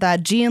that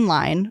jean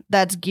line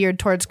that's geared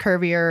towards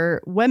curvier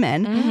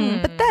women.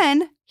 Mhm. But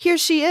then here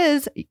she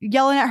is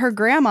yelling at her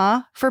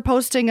grandma for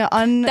posting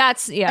an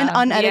That's an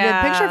unedited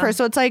Yeah. picture of her.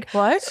 So it's like,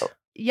 What?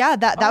 yeah,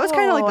 that was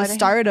kind of Oh, like I the didn't-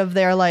 start of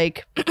their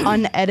like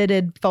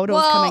unedited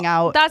photos coming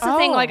out. That's the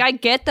thing. Oh. Like, I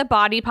get the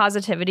body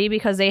positivity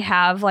because they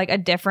have like a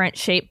different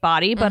shaped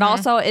body, but Mhm.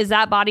 also, is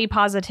that body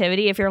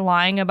positivity if you're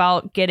lying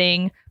about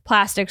getting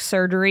plastic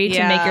surgery to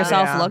make Yeah.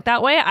 yourself Yeah. look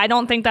that way? I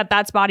don't think that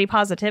that's body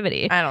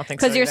positivity. I don't think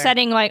so. Because you're either.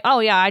 setting like, oh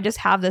yeah, I just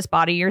have this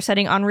body. You're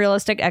setting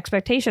unrealistic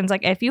expectations.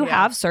 Like if you Yeah.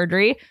 have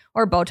surgery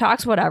or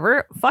Botox,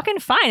 whatever, fucking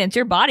fine. It's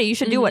your body. You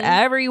should do Mhm.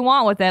 whatever you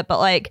want with it. But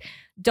like,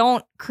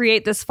 don't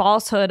create this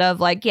falsehood of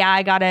like, yeah,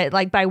 I got it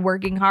like by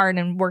working hard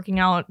and working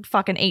out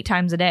fucking 8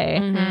 times a day.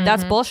 Mhm.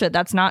 That's bullshit.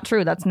 That's not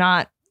true. That's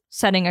not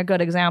setting a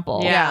good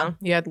example. Yeah.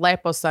 You had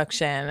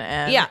liposuction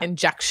and Yeah.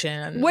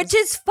 injections. Which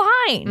is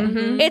fine.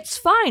 Mhm. It's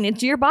fine.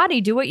 It's your body.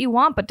 Do what you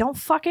want, but don't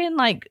fucking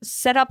like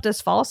set up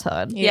this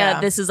falsehood. Yeah,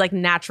 this is like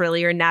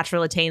naturally or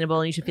natural attainable,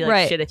 and you should feel like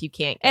Right. shit if you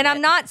can't. Get And I'm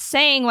it. not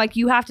saying like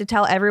you have to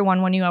tell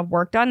everyone when you have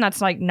work done.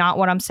 That's like not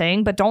what I'm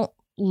saying, but don't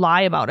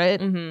lie about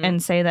it Mhm.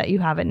 and say that you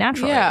have it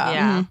naturally. Yeah.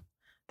 Yeah.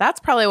 That's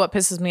probably what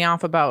pisses me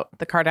off about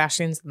the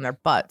Kardashians and their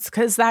butts,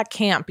 because that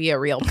can't be a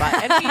real butt.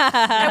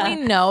 And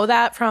we know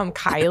that from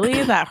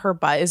Kylie that her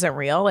butt isn't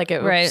real. Like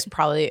it was Right.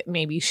 probably,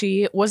 maybe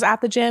she was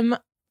at the gym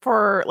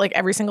for like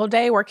every single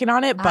day working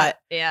on it, but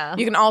yeah.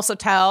 you can also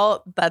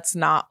tell that's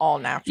not all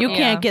natural. You Yeah.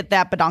 can't get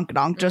that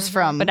badonkadonk just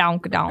from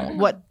Ba-donk-a-donk.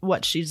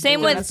 what she's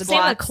Same doing with as a same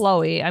with squats.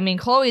 Chloe. I mean,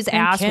 Chloe's And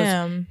ass was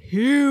Kim.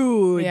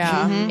 huge.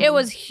 Yeah. Mhm. It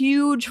was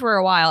huge for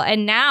a while.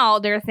 And now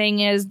their thing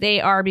is they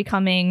are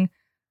becoming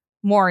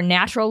more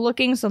natural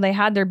looking. So they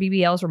had their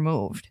BBLs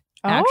removed,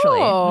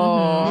 actually.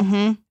 Oh,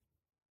 Mhm.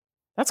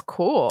 that's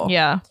cool.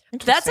 Yeah.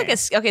 That's like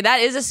Interesting. okay. That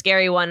is a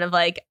scary one of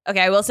like,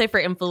 okay, I will say for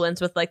influence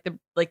with like the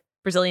like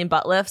Brazilian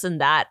butt lifts and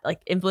that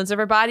like influence of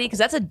her body, because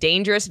that's a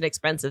dangerous and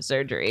expensive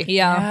surgery.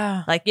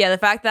 Yeah. Like, yeah, the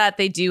fact that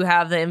they do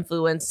have the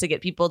influence to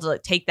get people to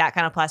like take that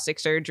kind of plastic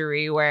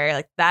surgery where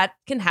like that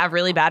can have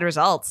really bad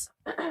results.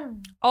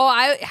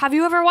 Oh, have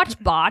you ever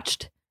watched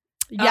Botched?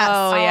 Yes.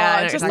 Oh, yeah.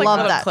 I know Just what you're love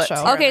talking that clips show.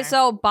 here and Okay, there.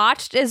 so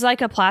Botched is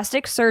like a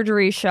plastic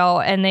surgery show,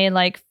 and they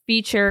like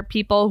feature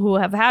people who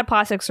have had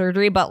plastic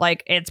surgery, but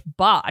like it's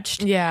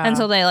botched. Yeah. And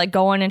so they like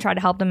go in and try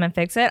to help them and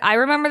fix it. I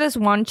remember this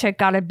one chick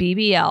got a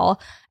BBL,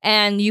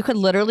 and you could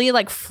literally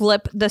like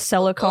flip the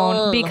silicone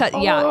Ugh. because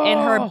in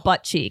her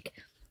butt cheek.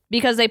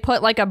 Because they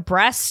put like a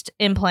breast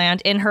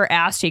implant in her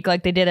ass cheek,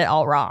 like they did it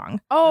all wrong.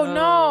 Oh,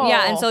 no.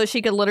 Yeah, and so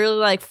she could literally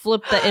like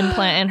flip the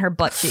implant in her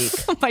butt cheek.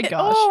 Oh my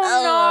gosh.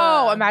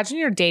 Oh, no. Imagine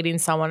you're dating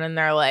someone and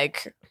they're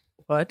like,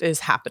 what is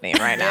happening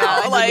right now?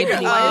 Yeah, Like,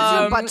 why is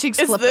your butt cheeks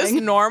is this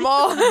flipping?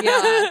 normal?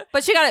 Yeah,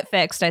 but she got it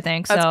fixed, I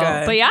think. That's so,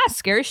 good. but yeah,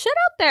 scary shit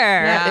out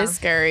there. That Yeah. is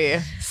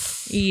scary.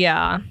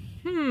 Yeah.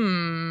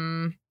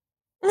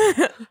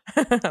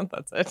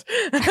 That's it.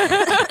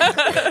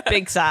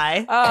 Big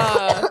sigh.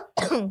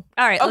 All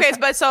right. Okay, let's-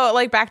 but so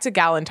like back to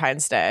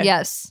Galentine's Day.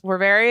 Yes.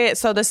 We're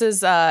so this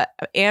is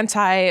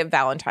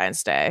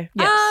anti-Valentine's Day.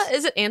 Yes.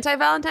 Is it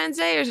anti-Valentine's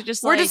Day or is it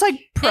just We're just like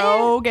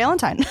pro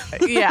galentine.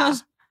 Yeah.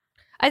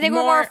 I think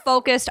we're more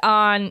focused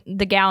on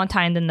the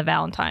galentine than the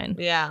valentine.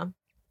 yeah.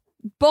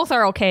 Both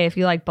are okay if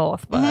you like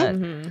both, but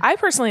Mhm. I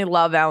personally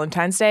love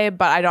Valentine's Day,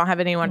 but I don't have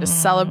anyone to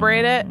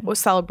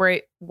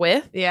celebrate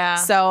with. Yeah.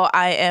 So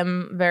I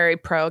am very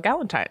pro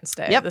Galentine's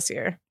Day Yep. this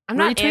year. I'm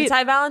not Retweet.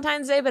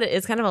 anti-Valentine's Day, but it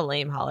is kind of a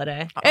lame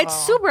holiday. it's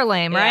super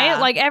lame, right? Yeah.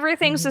 Like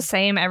everything's the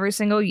same every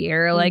single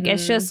year. Like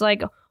it's just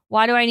like,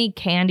 why do I need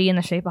candy in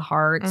the shape of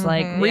hearts?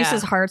 Like Mhm.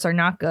 Reese's Yeah. hearts are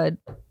not good.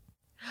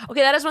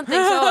 Okay, that is one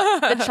thing. So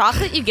the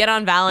chocolate you get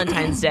on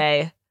Valentine's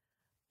Day,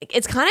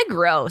 it's kind of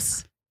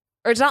gross.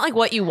 Or it's not like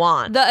what you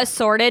want. The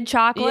assorted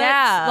chocolates,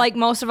 Yeah. like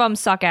most of them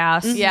suck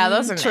ass. Yeah,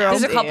 those are True.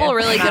 There's a nasty. couple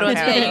really good ones.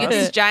 Yeah. Yeah, you get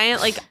this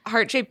giant like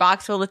heart-shaped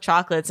box filled with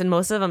chocolates, and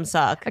most of them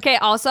suck. Okay,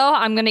 also,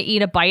 I'm going to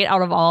eat a bite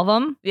out of all of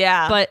them,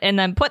 Yeah. and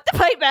then put the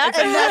bite back.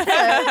 And that's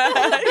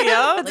it. Yeah.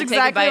 Like, That's take a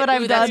exactly bite. what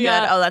I've Ooh, that's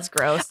done. good. Oh, that's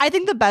gross. I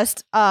think the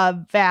best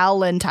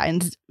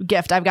Valentine's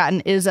gift I've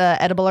gotten is a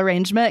edible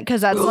arrangement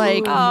because that's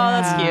like Oh,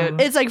 that's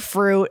cute. it's like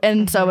fruit,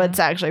 and so it's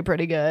actually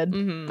pretty good.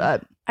 Mhm.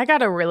 But I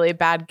got a really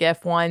bad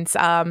gift once.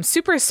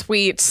 Super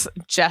sweet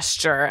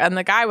gesture, and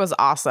the guy was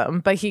awesome.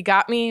 But he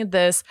got me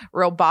this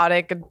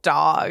robotic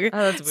dog.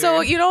 Oh, that's So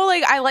weird. you know,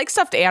 like I like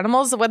stuffed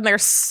animals when they're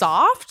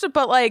soft,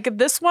 but like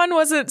this one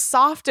wasn't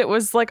soft. It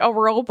was like a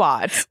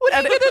robot. what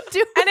are you gonna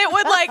do?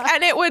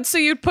 And it would. So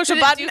you'd push a Did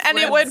it button, do and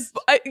it would. flips?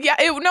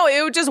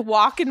 It would just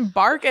walk and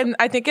bark. And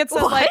I think it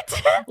said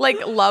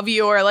like love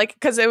you, or like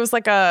because it was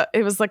like a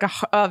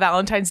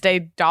Valentine's Day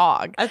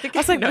dog. I think I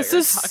was I like, know this what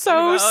is you're so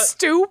talking about.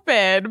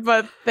 stupid,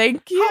 but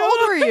thank you. How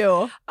old were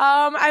you?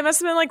 I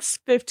must have been like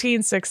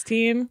 15,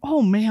 16.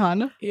 Oh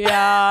man.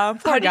 Yeah,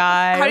 poor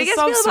guy. How do you guys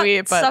so feel sweet,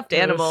 about but stuffed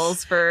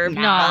animals for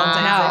No. Valentine's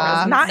Day? No.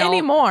 presents? not No.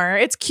 anymore.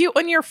 It's cute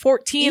when you're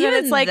 14 and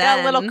Even it's like then.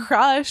 a little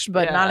crush,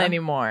 but Yeah. not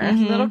anymore.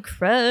 Mhm. Little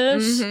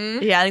crush.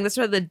 Mhm. Yeah, I think that's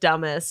probably the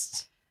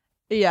dumbest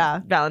Yeah.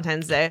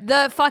 Valentine's Day.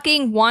 The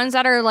fucking ones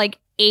that are like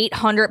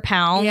 800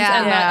 pounds Yeah.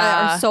 and that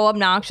Yeah. are so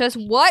obnoxious.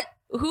 What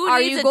Who are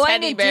needs you a going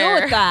teddy to bear?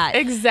 do with that?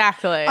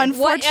 Exactly. What? It's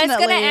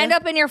Unfortunately, going to end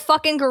up in your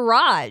fucking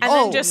garage. and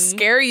Oh. then just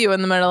scare you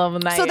in the middle of the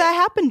night. So that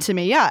happened to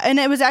me, yeah. And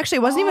it was actually,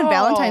 it wasn't even Oh.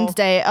 Valentine's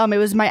Day. It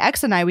was my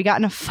ex and I. We got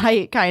in a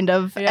fight, kind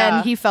of, Yeah.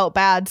 and he felt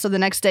bad. So the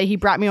next day, he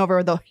brought me over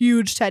with a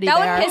huge teddy That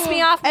bear. would piss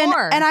me off and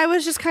more. and I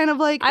was just kind of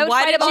like, I would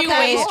Why fight did about you that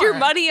waste more. your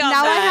money on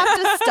now I that?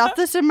 have to stuff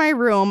this in my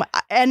room.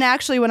 And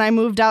actually, when I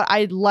moved out,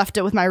 I left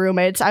it with my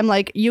roommates. I'm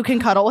like, you can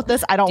cuddle with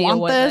this. I don't Deal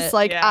want with this. it.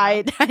 Like, Yeah.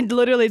 I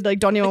literally like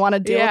don't even want to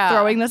deal Yeah. with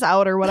throwing this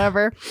out or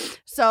whatever.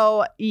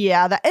 So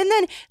yeah, and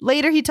then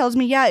later he tells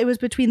me, yeah, it was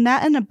between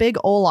that and a big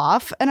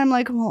Olaf, and I'm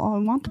like, well, I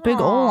want the big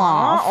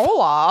Olaf.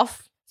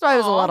 Olaf. So I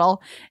was a Aw.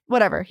 little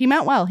whatever. He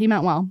meant well,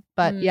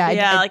 but yeah,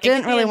 Yeah, I like, I didn't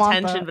get the really want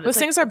intention, that. but Those it's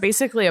things are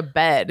basically a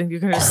bed. You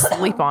can just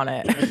sleep on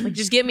it. like,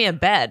 just give me a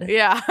bed.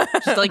 Yeah.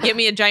 Just like give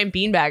me a giant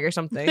beanbag or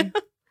something.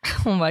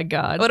 Oh my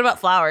God. What about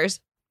flowers?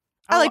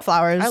 I like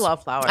flowers. I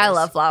love flowers. I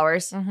love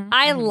flowers. Mhm.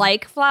 I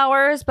like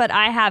flowers, but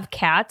I have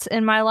cats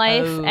in my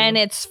life, Oh. and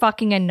it's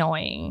fucking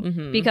annoying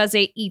Mhm. because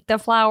they eat the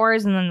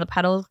flowers and then the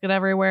petals get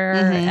everywhere.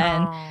 Mhm.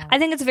 And Oh. I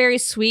think it's very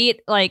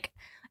sweet. Like,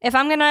 if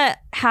I'm gonna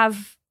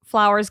have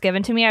flowers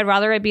given to me, I'd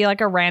rather it be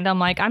like a random,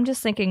 like, I'm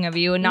just thinking of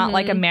you, and not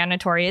like a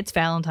mandatory, it's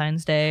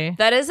Valentine's Day.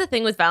 That is the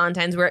thing with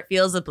Valentine's where it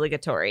feels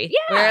obligatory.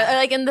 Yeah. Where,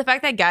 like, and the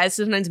fact that guys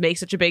sometimes make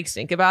such a big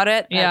stink about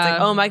it. And Yeah. It's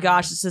like, oh my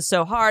gosh, this is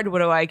so hard. What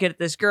do I get at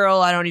this girl?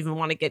 I don't even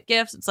want to get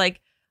gifts. It's like,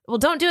 well,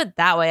 don't do it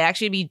that way.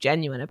 Actually be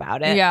genuine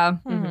about it. Yeah.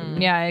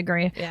 Mhm. Yeah, I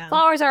agree. Yeah.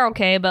 Flowers are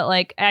okay, but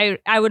like I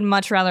would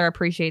much rather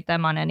appreciate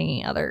them on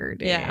any other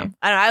day. Yeah.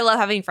 I love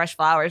having fresh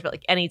flowers, but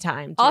like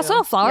anytime. Too.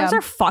 Also, flowers Yeah.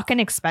 are fucking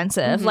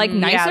expensive. Mhm. Like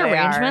nice Yeah, they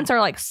arrangements are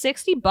like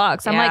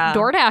 $60. I'm Yeah. like,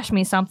 DoorDash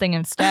me something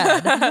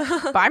instead.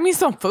 Buy me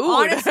some food.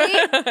 Honestly,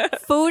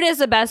 Food is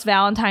the best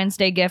Valentine's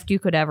Day gift you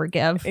could ever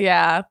give.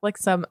 yeah,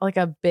 like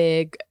a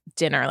big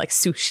dinner, like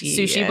sushi.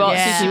 Sushi and- boat,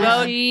 Yeah. sushi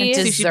boat, Sushi, and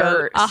Desserts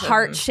dessert. a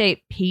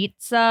heart-shaped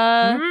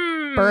pizza,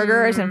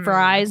 burgers and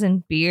fries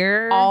and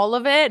beer. All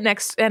of it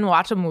next and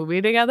watch a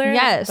movie together.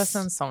 Yes. That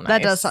sounds so nice.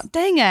 That does sound.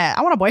 Dang it!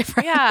 I want a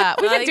boyfriend. Yeah,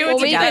 we can do it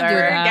we could together. do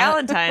that.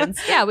 Galentine's.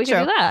 Yeah, we could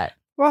True. do that.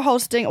 We'll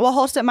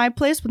host at my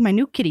place with my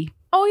new kitty.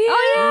 Oh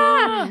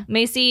yeah.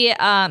 Macy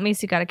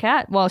got a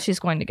cat. Well, she's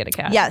going to get a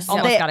cat. Yes,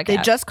 Almost got a cat. they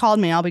just called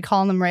me. I'll be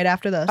calling them right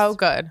after this. Oh,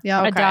 good.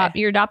 Yeah. Okay.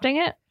 You're adopting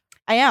it?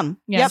 I am.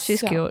 Yeah, Yep.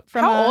 she's cute.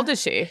 How old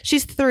is she?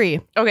 She's 3.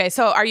 Okay,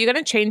 so are you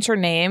gonna change her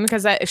name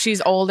because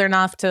she's old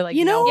enough to like?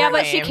 You know- Yeah, her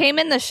but she name? came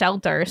in the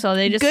shelter, so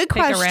they just Good pick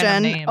a random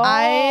question. name,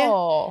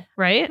 Oh,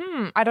 right?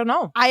 I don't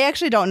know. I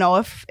actually don't know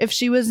if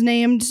she was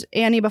named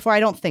Annie before. I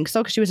don't think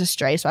so because she was a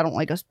stray. So I don't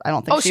think.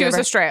 Oh, she was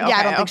a stray. Yeah, I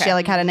Okay, don't think okay. she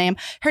like had a name.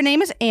 Her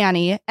name is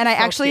Annie, and I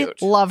So actually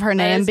cute. love her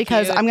name is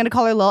because cute. I'm gonna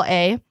call her Lil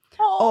A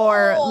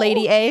or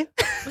Lady A.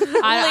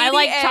 I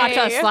like Lady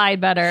Cha-Cha A.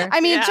 Slide better.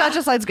 I mean, Yeah.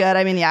 Cha-Cha Slide's good.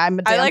 I mean, yeah, I'm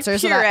a I like dancer,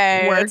 so puree.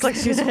 that works. It's like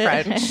she's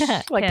French.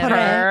 Like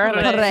Yeah.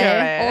 puree.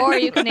 Puree. Or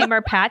you can name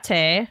her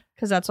Pate,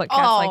 because that's what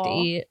cats like to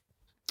Oh. eat.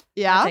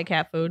 yeah, Pate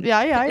cat food.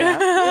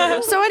 yeah.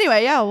 So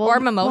anyway, yeah, Or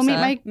mimosa. We'll meet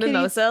my kitty.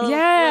 Mimosa.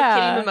 Yeah.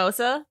 Little kitty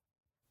mimosa.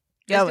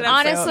 Yeah, You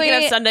guys honestly-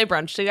 can have Sunday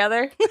brunch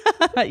together.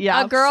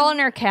 yeah, A girl and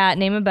her cat,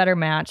 name a better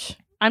match.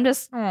 I'm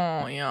just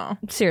Oh yeah.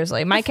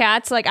 seriously, my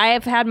cats, like I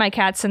have had my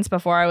cats since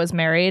before I was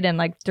married and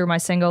like through my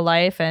single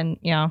life, and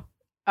you know,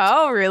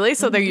 Oh really?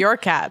 So they're your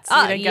cats?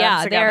 You didn't get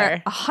them they're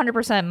together.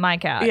 100% my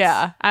cats.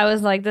 Yeah. I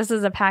was like, this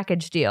is a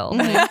package deal.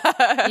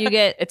 Like, you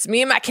get, It's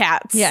me and my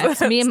cats. yeah,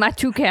 it's me and my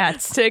 2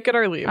 cats. Take it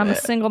or leave I'm a it.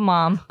 single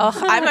mom.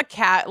 I'm a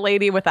cat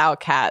lady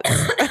without cats,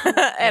 and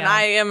Yeah.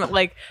 I am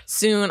like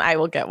soon I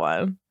will get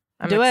one.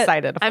 I'm Do it.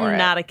 excited for I'm it.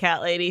 not a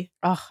cat lady.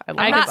 Oh, I love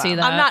I I'm could not, that. see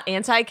that. I'm not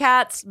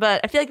anti-cats,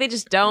 but I feel like they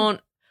just don't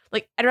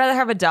like. I'd rather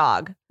have a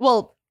dog.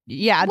 Well,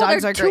 yeah, Well,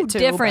 dogs they're are two great too.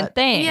 different but-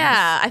 things.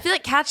 Yeah, I feel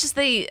like cats just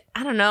I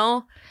don't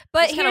know.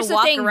 But Just kinda here's the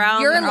walk thing: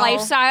 around your and all.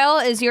 lifestyle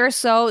is you're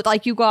so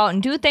like you go out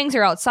and do things.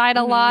 You're outside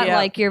a lot. Yeah.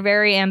 Like you're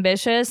very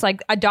ambitious.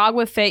 Like a dog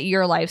would fit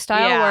your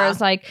lifestyle. Yeah. Whereas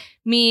like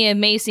me and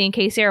Macy and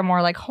Casey are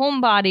more like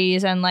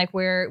homebodies, and like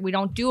we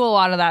don't do a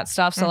lot of that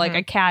stuff. So like Mhm.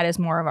 a cat is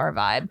more of our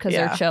vibe because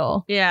Yeah. they're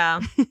chill.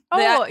 Yeah,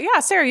 Oh yeah,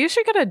 Sarah, you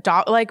should get a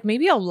dog, like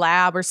maybe a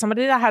lab or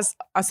somebody that has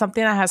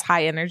something that has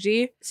high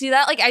energy. see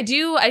that? Like I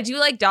do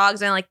like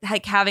dogs, and I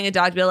like having a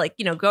dog to be able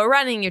to, like go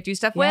running or do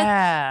stuff with.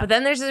 Yeah. But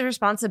then there's this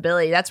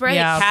responsibility. That's where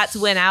Yeah. like cats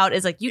win out.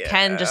 Is like you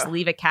can Yeah. just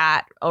leave a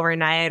cat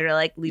overnight or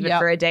like leave it Yep.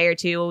 for a day or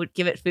two.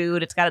 Give it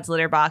food. It's got its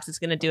litter box. It's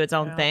gonna do its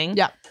own Yeah. thing.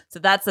 Yeah. So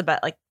that's the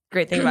like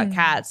great thing about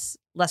cats.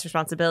 Less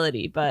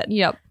responsibility, but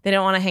Yep. they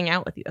don't want to hang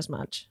out with you as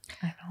much.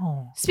 I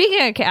know.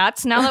 Speaking of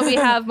cats, now that we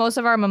have most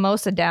of our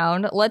mimosa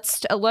down,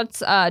 let's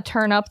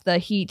turn up the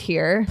heat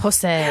here.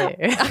 Pussy.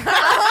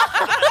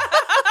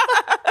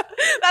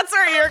 That's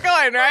where you're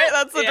going, right?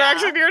 That's the Yeah.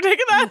 direction you're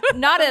taking that?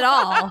 Not at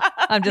all.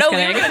 I'm just No, we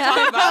kidding. were gonna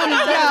talk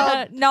about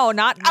it. No,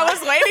 not. I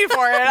was waiting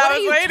for it. What I are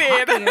was you waiting.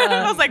 talking about?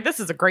 I was like, this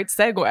is a great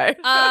segue.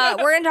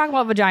 We're gonna talk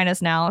about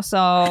vaginas now. So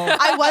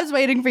I was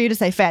waiting for you to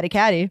say fatty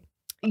catty.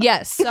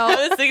 yes. So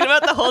I was thinking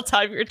about the whole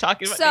time you were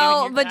talking about.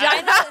 So naming your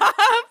cat.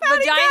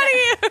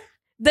 vagina.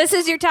 This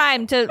is your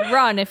time to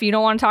run if you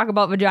don't want to talk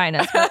about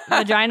vaginas. But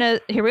vagina.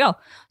 Here we go.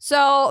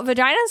 So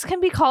vaginas can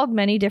be called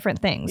many different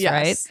things,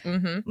 right? Yes.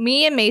 Mm-hmm.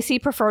 Me and Macy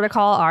prefer to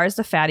call ours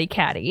the fatty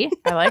catty.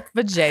 I like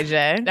the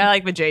JJ. I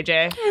like the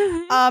JJ.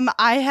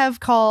 I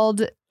have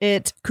called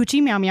it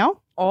coochie meow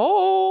meow.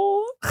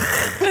 Oh.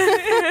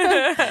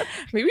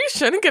 Maybe you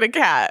shouldn't get a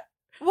cat.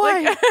 Why?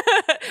 Like,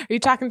 are you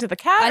talking to the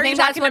cat? I or are think you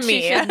that's talking what to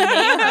she me? should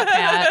name her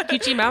cat.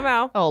 Gucci Mau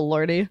Mau. Oh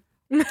lordy.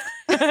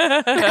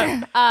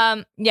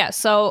 Yeah.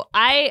 So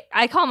I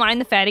call mine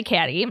the fatty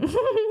catty.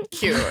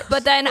 Cute.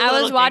 But then I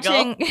was little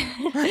watching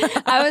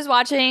I was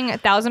watching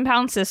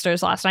 1,000-Pound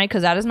Sisters last night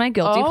because that is my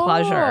guilty Oh.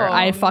 pleasure.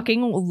 I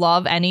fucking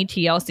love any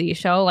TLC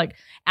show, like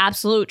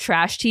absolute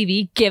trash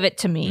TV. Give it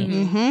to me.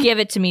 Mhm. Give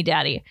it to me,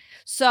 daddy.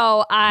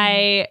 So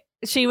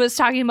she was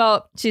talking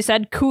about, she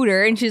said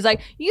cooter, and she's like,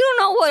 you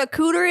don't know what a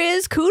cooter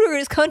is? Cooter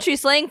is country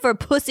slang for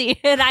pussy.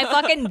 And I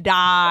fucking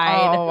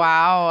died. Oh,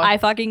 wow. I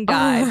fucking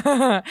died.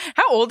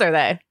 How old are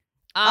they?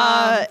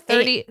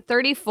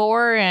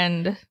 34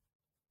 and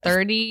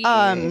 30.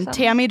 something.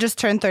 Tammy just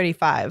turned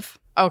 35.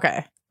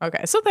 Okay.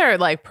 Okay. So they're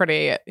like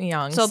pretty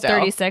young. So still.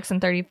 36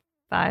 and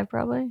 35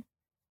 probably.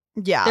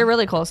 Yeah. They're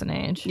really close in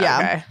age.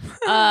 Yeah.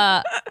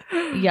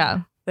 Okay.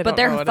 Yeah. They But don't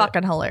they're know what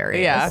fucking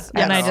hilarious. Yeah.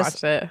 And yeah, I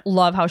just watched it.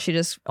 love how she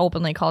just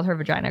openly called her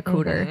vagina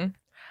cooter.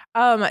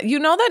 Mhm. You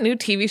know that new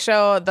TV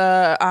show,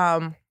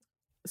 the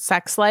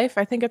Sex Life,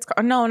 I think it's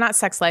called. No, not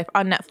Sex Life,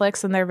 on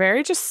Netflix, and they're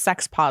very just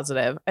sex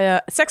positive.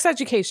 Sex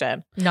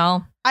Education.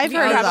 No. I've You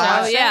heard of haven't that.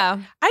 watched it? yeah.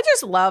 I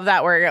just love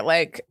that we're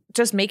like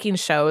just making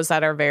shows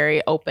that are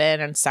very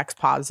open and sex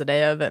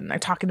positive, and they're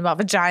talking about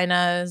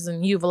vaginas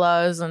and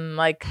uvulas and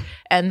like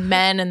and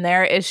men and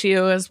their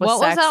issues with What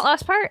sex. was that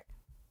last part?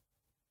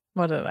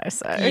 What did I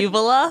say?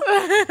 Uvula.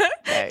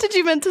 Did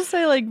you meant to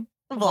say like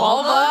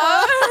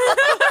Vulva.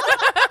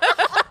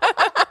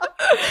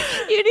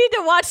 You need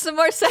to watch some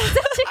more sex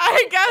education.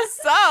 I guess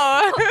so.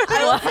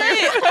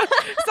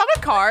 It's not a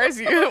car.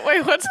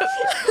 Wait, what's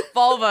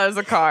vulva is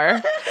a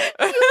car?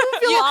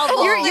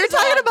 You're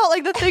talking about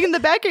like the thing in the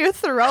back of your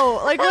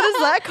throat. Like what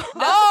is that called?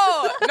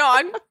 Oh no,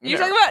 I'm. You're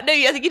talking about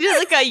I think you did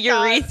like a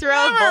urethra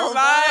Never vulva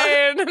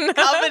mind.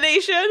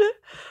 combination.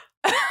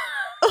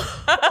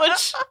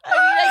 Which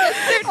I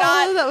guess they're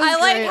not. that was I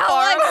like great. how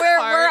Far like we're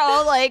apart.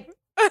 all like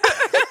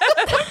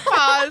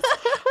Pause.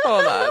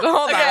 Hold on.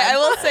 Okay, I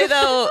will say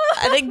though,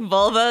 I think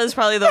vulva is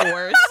probably the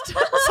worst. Sorry,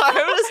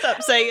 I'm gonna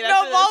stop saying it. No,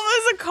 after this. Volvo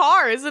is a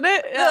car, isn't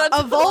it? No, it's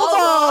A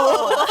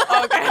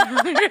Volvo. Okay.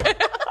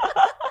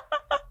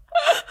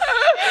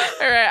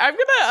 All right, I'm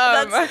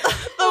gonna. That's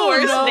the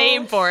worst no.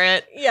 name for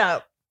it. Yeah.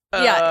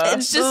 Yeah,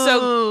 it's just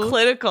so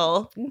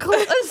clinical. That's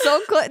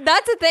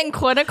the thing.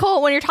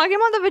 Clinical. When you're talking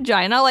about the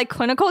vagina, like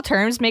clinical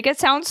terms make it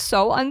sound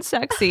so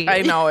unsexy.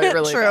 I know it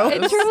really True. does.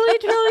 It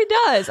truly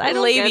does. I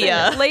don't get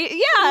Labia. it. Labia.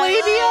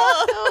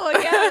 Oh,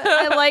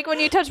 yeah. I like when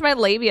you touch my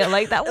labia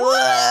like that.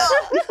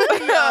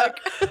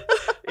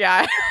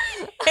 Yeah.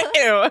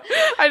 Ew.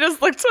 I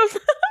just looked up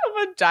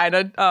a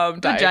vagina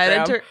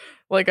diagram.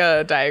 Like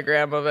a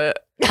diagram of it.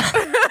 All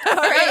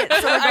right,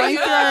 So we're going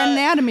through our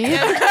anatomy.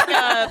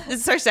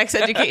 this is our sex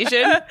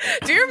education.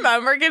 Do you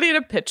remember getting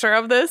a picture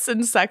of this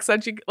in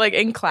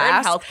in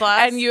class? health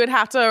class? And you would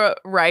have to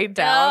write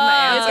down the You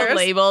have answers. to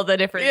label the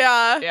different.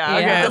 Yeah. Yeah.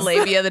 Okay. The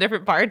labia, the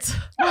different parts.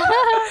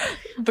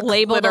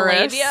 Label the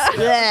clitoris. labia.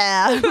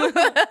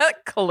 Yeah.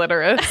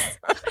 Clitoris.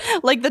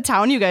 Like the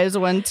town you guys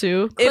went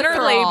to. Inner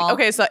labia. Clitoral.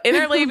 Okay, so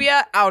inner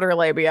labia, outer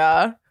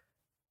labia.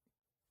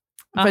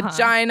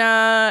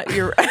 Vagina,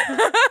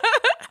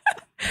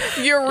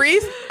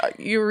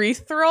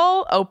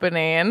 urethral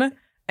opening,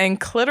 and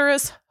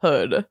clitoris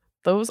hood.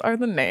 Those are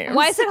the names.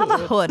 Why does it have a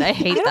hood? I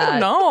hate that.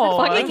 No.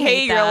 I fucking Hey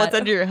hate girl, that. what's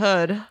under your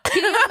hood?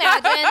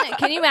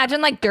 Can you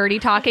imagine like dirty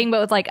talking,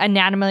 but with like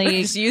anatomy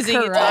Just using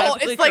it correct? Oh,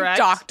 Absolutely it's like correct.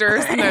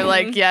 doctors, and they're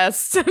like,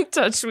 yes,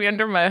 touch me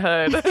under my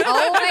hood. Oh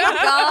my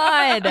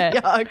god.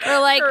 Yuck. Or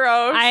like,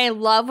 Gross. I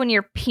love when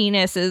your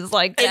penis is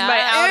like In my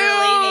that.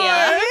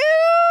 outer labia.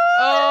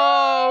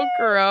 Oh,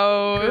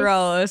 gross.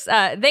 Gross.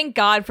 Thank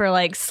God for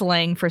like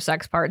slang for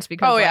sex parts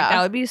because Oh, like, yeah.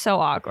 that would be so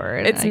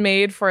awkward. It's Like,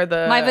 made for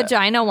the... my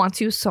vagina wants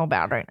you so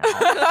bad right now.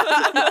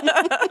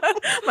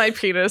 My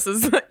penis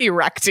is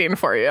erecting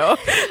for you.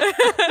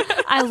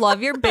 I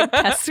love your big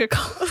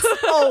testicles.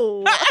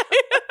 Oh.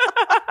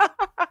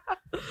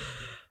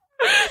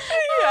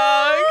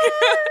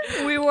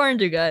 Yuck. We warned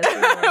you guys.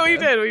 we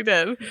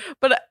did.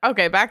 But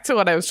okay, back to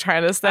what I was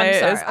trying to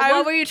say. I'm sorry.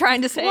 What were you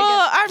trying to say?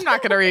 Well, I'm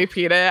not going to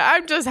repeat it.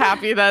 I'm just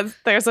happy that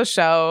there's a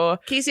show.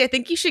 Casey, I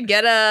think you should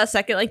get a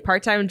second like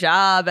part-time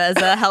job as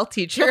a health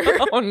teacher.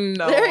 Oh,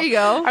 no. There you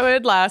go. I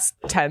would last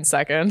 10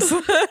 seconds.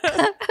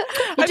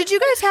 Did you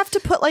guys have to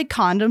put like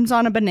condoms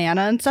on a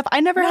banana and stuff? I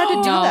never had to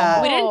do No.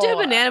 that. We didn't do a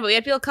banana, but we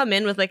had people come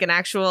in with like an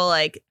actual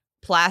like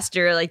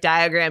plaster like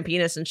diagram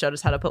penis and showed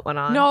us how to put one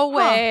on. No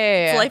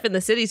way. It's life in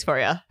the cities for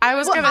you. I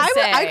was Well, going to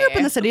say. I grew up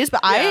in the cities, but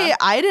Yeah.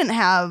 I didn't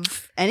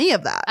have any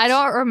of that. I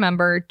don't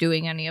remember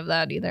doing any of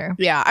that either.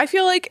 Yeah, I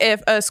feel like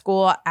if a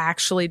school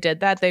actually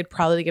did that, they'd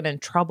probably get in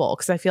trouble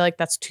because I feel like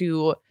that's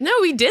too. No,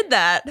 we did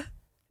that.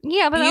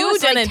 Yeah, but that You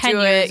was like didn't 10 do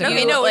years it. ago.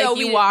 Okay, no,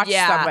 you watched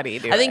somebody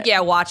do I think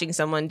it. watching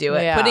someone do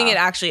it. Yeah. Putting it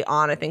actually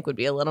on, I think, would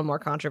be a little more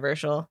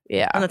controversial.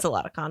 Yeah. And that's a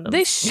lot of condoms.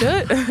 They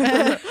should.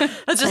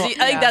 That's just. I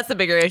Yeah. think that's the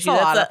bigger issue. a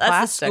lot That's of the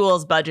plastic.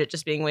 school's budget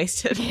just being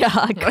wasted. Yeah,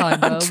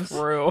 condoms.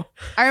 True.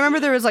 I remember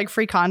there was like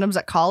free condoms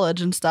at college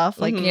and stuff,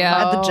 like Mhm.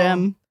 Yeah. at the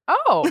gym.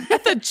 Oh,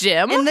 at the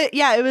gym?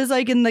 It was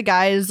like in the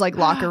guys' like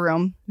locker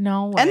room.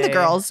 No way. And the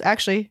girls,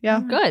 actually. Yeah.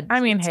 Good.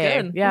 I mean, That's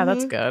hey, good. yeah,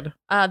 that's Mhm. good.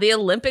 The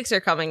Olympics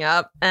are coming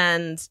up,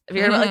 and have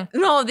you heard about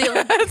no the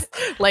Olympics?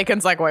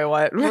 Lakin's like, wait,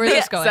 what? Where's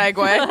this going? Segue.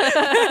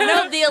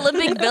 No, the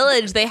Olympic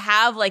Village. They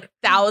have like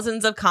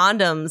thousands of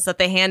condoms that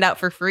they hand out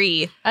for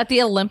free At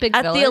the Olympic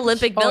at Village? the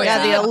Olympic Oh, Village.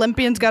 Yeah, the Yeah.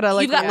 Olympians gotta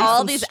like You've got release all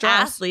some these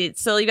stress.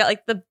 athletes, so you got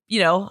like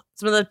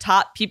some of the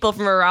top people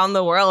from around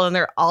the world, and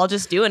they're all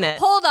just doing it.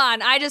 Hold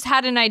on, I just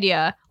had an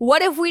idea.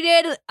 What if we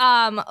did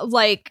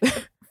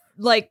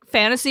like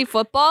fantasy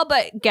football,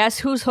 but guess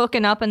who's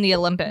hooking up in the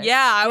Olympics?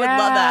 Yeah, I would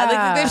love that. I think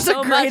Yeah. there's That's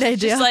a so great much.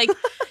 idea. Just like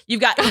you've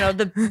got,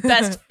 the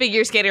best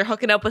figure skater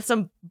hooking up with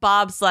some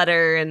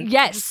bobsledder, and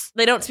Yes.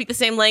 they don't speak the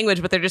same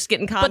language, but they're just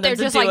getting condoms But they're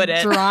and just doing like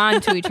it.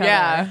 drawn to each other.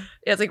 Yeah.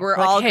 It's like we're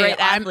Like, all hey,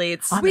 great I'm-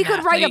 athletes. We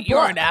could write a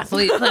You're book. an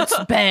athlete. Let's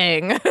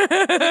bang. We could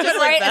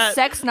write that. a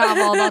sex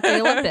novel about the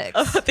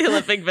Olympics. About the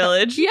Olympic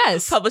Village.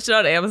 Yes. Publish it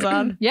on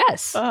Amazon.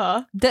 Yes.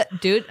 Uh-huh.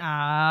 Dude,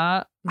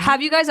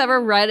 have you guys ever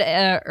read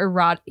an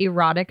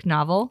erotic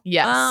novel?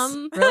 Yes.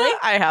 Really?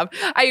 I have.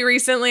 I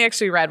recently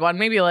actually read one,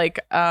 maybe like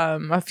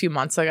a few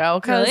months ago.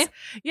 'Cause, Really?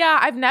 yeah,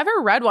 I've never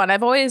read one.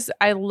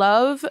 I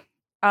love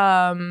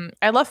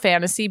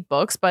fantasy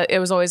books, but it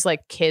was always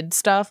like kid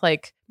stuff,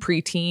 like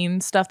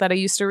preteen stuff that I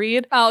used to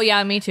read. Oh,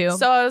 yeah, me too.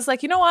 So I was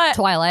like, you know what?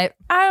 Twilight.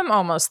 I'm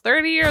almost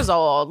 30 years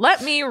old.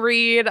 Let me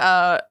read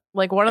a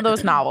like one of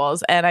those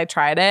novels, and I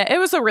tried it. It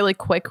was a really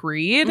quick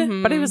read,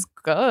 but it was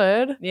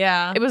good.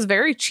 Yeah. It was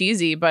very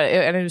cheesy, but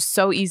it was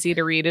so easy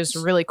to read. It was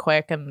really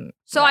quick, and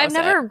So I've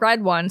never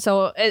read one.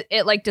 So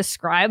it like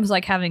describes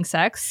like having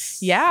sex.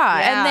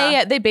 Yeah.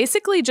 And they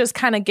basically just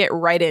kind of get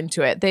right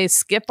into it. They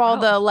skip all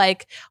the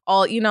like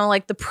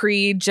the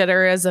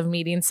pre-jitters of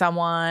meeting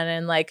someone,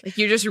 and like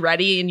you're just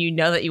ready and you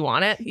know that you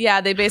want it.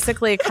 Yeah, they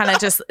basically kind of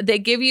just they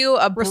give you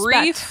a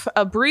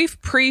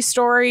brief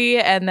pre-story,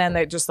 and then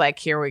they're just like,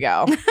 here we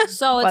go.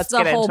 So it's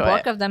the whole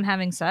book of them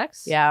having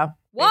sex? Yeah.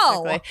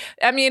 Whoa. Basically.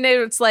 I mean,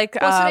 it's like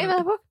what's the name of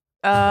the book?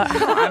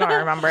 I don't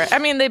remember. I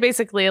mean, they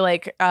basically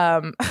like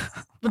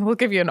we'll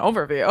give you an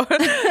overview.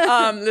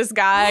 This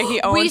guy, he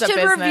owns a business.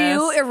 We should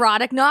review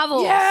erotic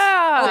novels.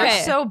 Yeah. Okay.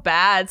 They're so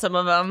bad, some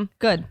of them.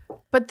 Good.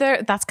 But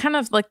that's kind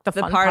of like the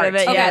fun part of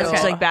it. too. Yeah, it's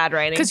just like bad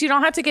writing. Because you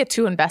don't have to get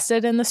too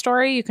invested in the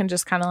story. You can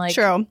just kind of like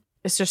True.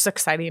 It's just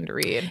exciting to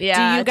read.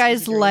 Yeah. Do you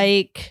guys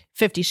like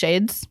 50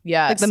 Shades?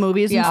 Yes. Like the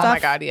movies and stuff? Oh my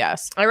God,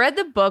 yes. I read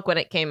the book when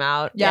it came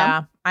out.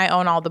 Yeah. I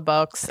own all the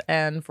books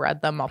and have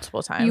read them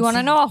multiple times. You want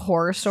to know a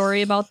horror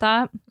story about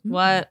that?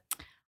 What?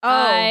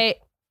 I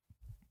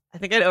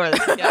think I know where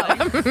this is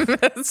going.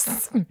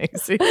 That's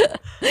amazing.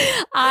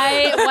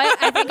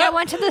 I think I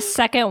went to the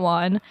second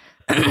one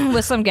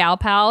with some gal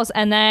pals,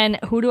 and then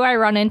who do I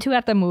run into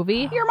at the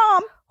movie? Your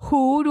mom.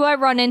 Who do I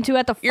run into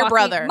at the Your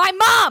brother. My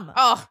mom.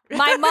 Oh.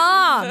 My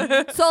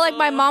mom. So like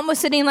my mom was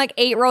sitting like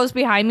 8 rows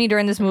behind me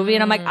during this movie,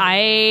 and I'm like,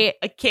 I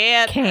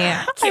can't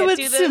I would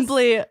do this.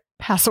 simply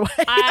pass away.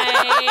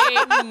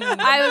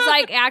 I was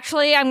like,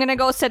 actually, I'm gonna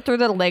go sit through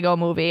the Lego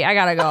movie. I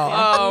gotta go.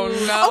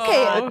 Oh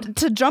no. Okay,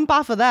 to jump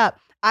off of that,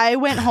 I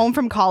went home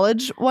from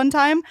college one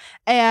time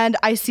and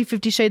I see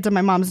 50 Shades on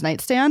my mom's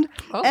nightstand,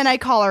 and I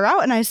call her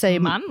out and I say,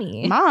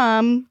 Mommy.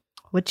 Mom,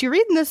 what you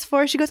reading this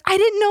for? She goes, I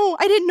didn't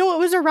know it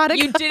was erotic.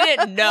 You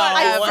didn't know.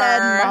 I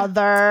said,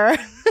 Mother.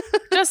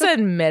 Just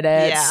admit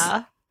it.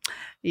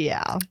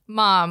 Yeah.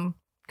 Mom,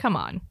 come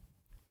on.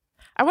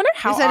 I wonder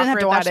how I didn't have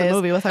to watch the is.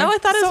 movie with her. Oh, I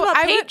thought it was So about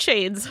I paint would-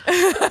 shades.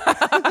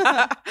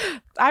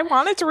 I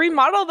wanted to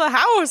remodel the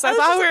house. I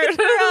thought we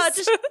were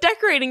just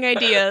decorating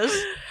ideas.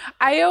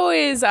 I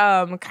always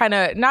kind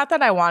of, not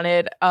that I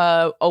wanted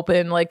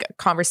open like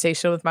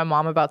conversation with my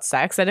mom about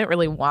sex. I didn't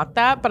really want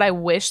that, but I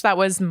wish that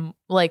was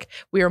like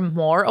we were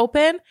more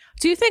open.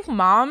 Do you think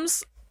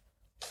moms,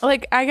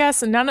 like, I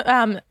guess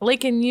none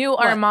like, and you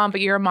are a mom,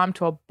 but you're a mom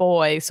to a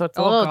boy, so it's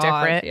a little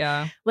different.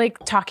 Yeah. Like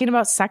talking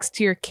about sex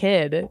to your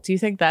kid. Do you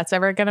think that's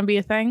ever going to be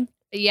a thing?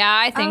 Yeah,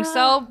 I think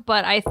so.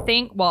 But I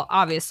think, well,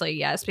 obviously,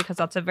 yes, because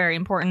that's a very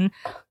important.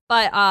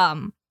 But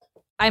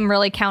I'm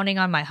really counting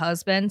on my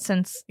husband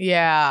since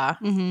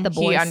Mm-hmm. the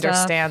boy he stuff.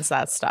 understands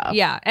that stuff.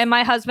 Yeah, and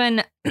my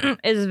husband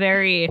is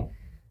very,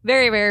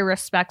 very, very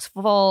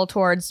respectful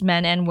towards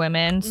men and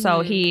women.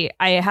 So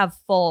I have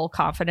full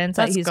confidence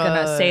that he's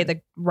going to say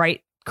the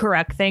right,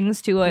 correct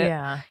things to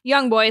a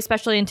young boy,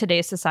 especially in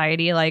today's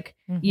society. Like,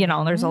 you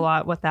know, there's a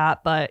lot with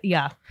that. But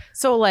yeah.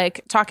 So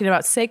like talking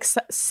about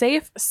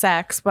safe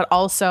sex, but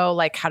also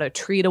like how to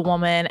treat a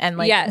woman and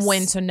like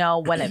when to know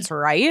when it's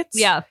right.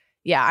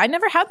 Yeah, I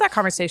never had that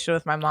conversation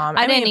with my mom.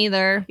 I didn't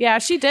either. Yeah,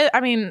 she did.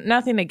 I mean,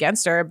 nothing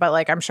against her, but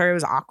like I'm sure it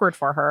was awkward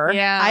for her.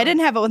 Yeah. I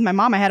didn't have it with my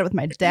mom. I had it with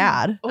my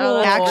dad.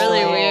 Oh, that's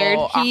really weird.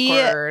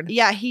 Awkward.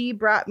 He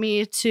brought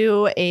me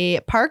to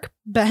a park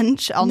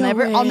bench. I'll No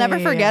never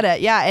way. forget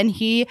it. Yeah, and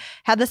he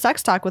had the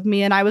sex talk with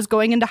me, and I was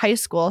going into high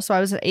school, so I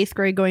was in 8th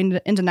grade going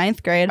into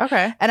 9th grade.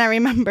 Okay. And I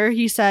remember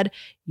he said,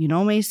 "You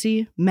know,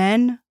 Macy,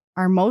 men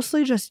are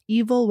mostly just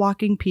evil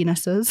walking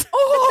penises."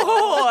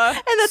 Oh,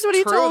 and that's what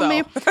he true, told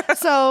me.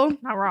 So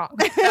Not wrong.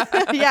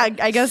 yeah,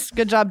 I guess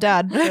good job,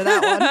 Dad, for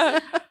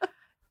that one.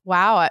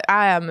 Wow,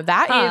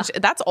 that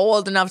age, that's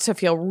old enough to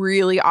feel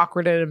really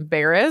awkward and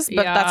embarrassed,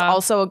 but that's Yeah.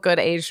 also a good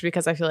age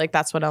because I feel like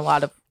that's when a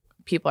lot of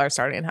people are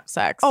starting to have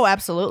sex. Oh,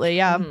 absolutely,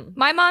 yeah.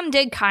 My mom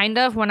did kind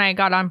of when I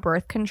got on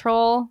birth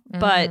control,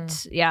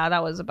 but yeah,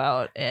 that was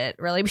about it,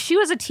 really. She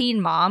was a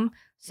teen mom,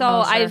 so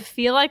Oh, sure. I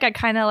feel like I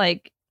kind of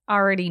like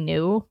already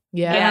knew.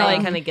 Yeah. Yeah, like-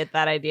 I kind of get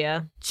that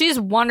idea. She's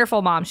a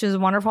wonderful mom. She was a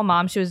wonderful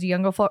mom. She was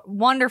a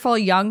wonderful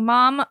young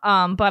mom.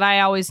 But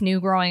I always knew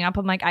growing up,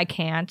 I'm like, I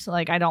can't.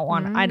 Like, I don't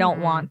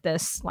want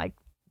this like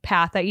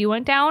path that you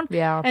went down.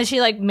 Yeah. And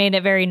she like made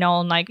it very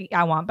known, like,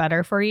 I want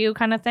better for you,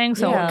 kind of thing.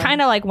 So Yeah. it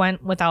kind of like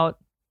went without.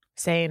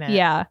 Saying it.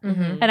 Yeah.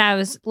 Mhm. And I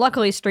was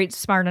luckily street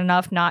smart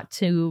enough not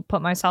to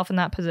put myself in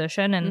that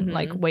position and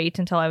like wait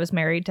until I was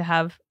married to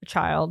have a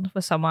child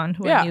with someone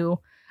who I knew.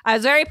 I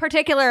was very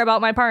particular about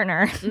my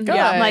partner. Good.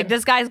 I'm like,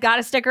 this guy's got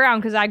to stick around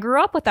because I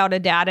grew up without a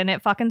dad and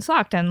it fucking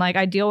sucked. And like,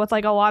 I deal with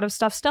like a lot of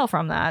stuff still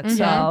from that.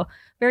 So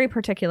very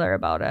particular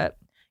about it.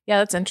 Yeah,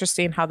 that's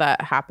interesting how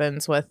that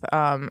happens with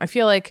I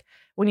feel like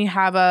when you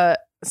have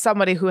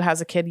somebody who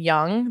has a kid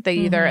young, they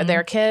either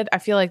their kid, I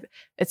feel like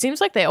it seems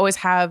like they always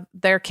have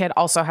their kid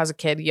also has a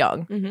kid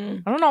young.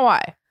 I don't know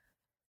why.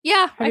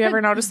 Yeah. Have you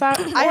ever noticed that?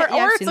 I've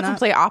Or it's seen the that.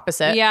 complete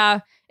opposite. Yeah.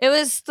 It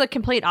was the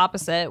complete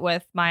opposite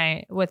with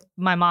my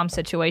mom's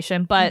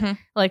situation. But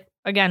like,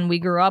 again, we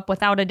grew up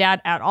without a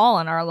dad at all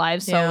in our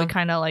lives. So we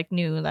kind of like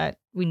knew that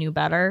we knew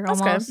better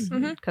almost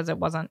because it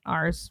wasn't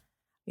ours.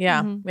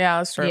 Yeah. Yeah,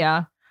 that's true.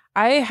 Yeah.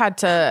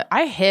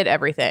 I hid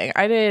everything.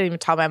 I didn't even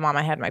tell my mom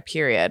I had my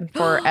period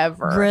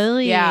forever.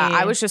 Really? Yeah.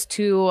 I was just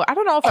I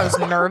don't know if I was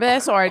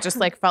nervous or I just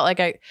like felt like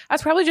I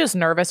was probably just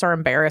nervous or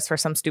embarrassed for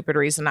some stupid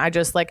reason. I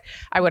just like,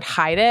 I would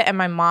hide it, and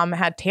my mom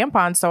had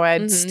tampons, so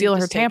I'd steal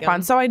her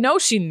tampons. So I know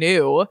she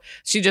knew.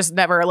 She just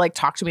never like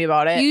talked to me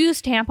about it. You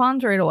used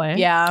tampons right away?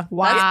 Yeah.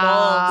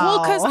 Wow.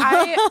 Well, because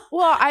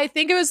I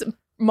think it was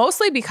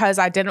mostly because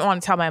I didn't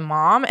want to tell my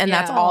mom, and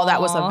that's all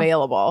that was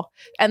available.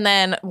 And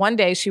then one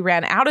day she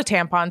ran out of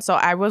tampons, so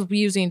I was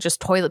using just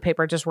toilet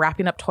paper, just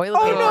wrapping up toilet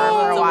paper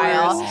for a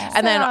while.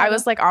 And then I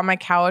was like on my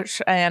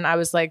couch, and I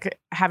was like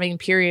having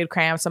period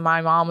cramps, and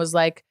my mom was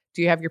like,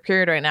 "Do you have your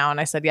period right now?"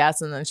 And I said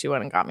yes, and then she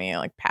went and got me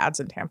like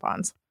pads and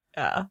tampons.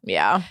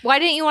 Yeah. Why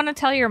didn't you want to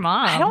tell your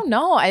mom? I don't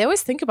know. I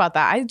always think about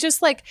that. I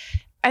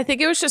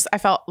think it was just I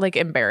felt like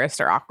embarrassed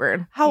or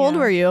awkward. How old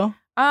were you?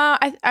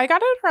 I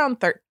got it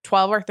around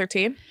 12 or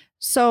 13.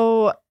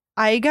 So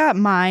I got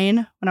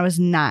mine when I was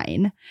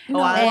 9.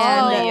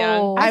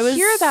 Wow. I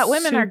hear that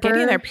women are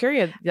getting their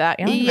period that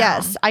young.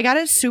 Yes, I got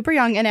it super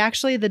young. And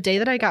actually, the day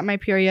that I got my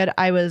period,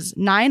 I was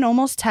 9,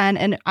 almost 10,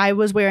 and I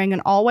was wearing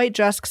an all-white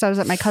dress because I was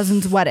at my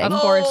cousin's wedding. Of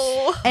course.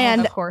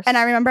 And of course. And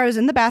I remember I was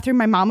in the bathroom.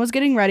 My mom was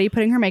getting ready,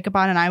 putting her makeup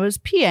on, and I was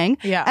peeing.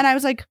 Yeah. And I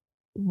was like,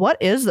 what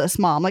is this,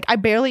 Mom? Like, I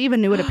barely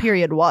even knew what a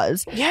period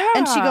was. Yeah.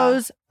 And she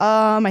goes,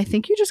 I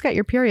think you just got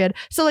your period.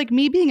 So like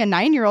me being a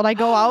 9-year-old, I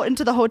go out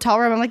into the hotel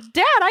room. I'm like,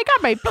 Dad, I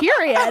got my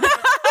period.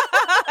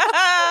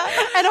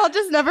 And I'll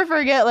just never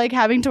forget like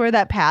having to wear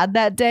that pad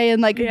that day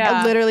and like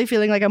literally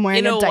feeling like I'm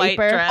wearing a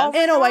diaper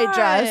in a white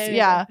dress.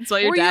 Yeah. That's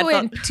what your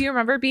dad do you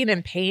remember being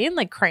in pain,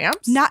 like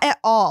cramps? Not at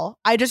all.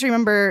 I just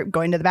remember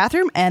going to the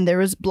bathroom and there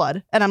was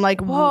blood. And I'm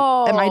like,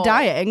 whoa, am I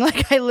dying?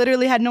 Like I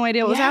literally had no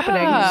idea what was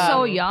happening.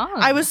 So young.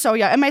 I was so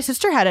young. And my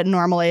sister had it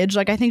normal age.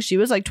 Like I think she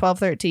was like 12,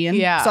 13.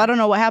 Yeah. So I don't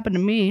know what happened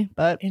to me,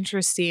 but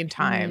interesting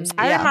times.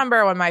 Yeah. I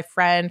remember when my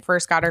friend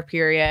first got her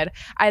period.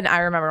 And I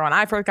remember when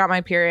I first got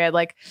my period,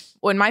 like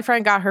when my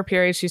friend got her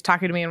period, she was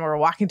talking to me and we were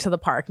walking to the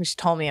park and she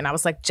told me, and I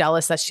was like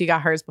jealous that she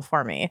got hers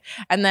before me.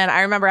 And then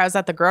I remember I was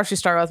at the grocery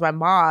store with my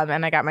mom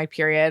and I got my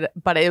period,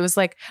 but it was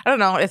like, I don't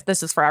know if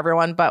this is for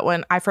everyone, but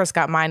when I first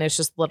got mine, it's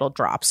just little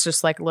drops,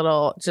 just like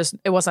little, just,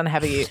 it wasn't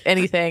heavy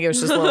anything. It was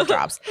just little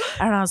drops.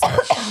 And I was like,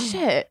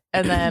 shit.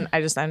 And then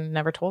I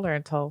never told her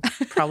until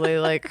probably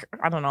like,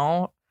 I don't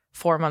know,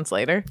 4 months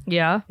later.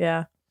 Yeah.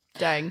 Yeah.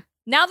 dang.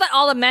 Now that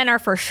all the men are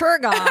for sure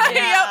gone,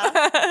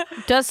 Yep.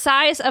 does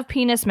size of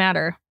penis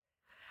matter?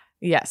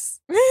 Yes.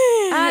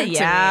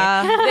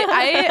 Yeah.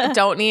 I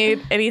don't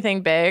need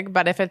anything big,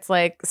 but if it's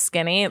like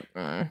skinny,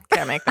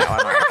 can't make that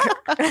one work.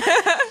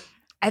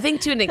 I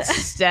think to an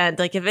extent,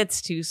 like if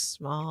it's too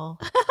small.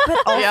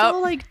 But also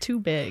like too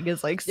big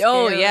is like scary.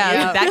 Oh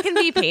yeah, that can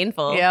be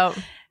painful. Yep.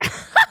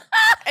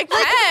 It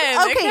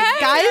can. Okay,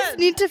 guys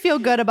need to feel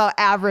good about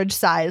average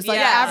size. Like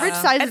average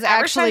size is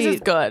average actually size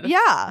is good.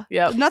 Yeah.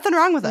 Yep. Nothing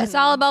wrong with it. It's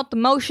all about the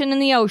motion in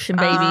the ocean,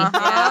 baby.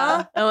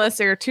 Yeah. Unless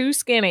you're too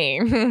skinny.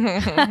 Hello,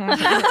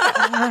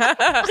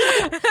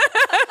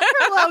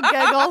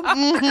 giggle.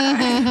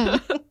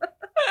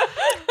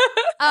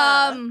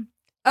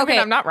 Okay. I mean,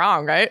 I'm not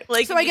wrong, right?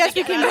 Like, So I guess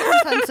we came to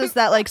a consensus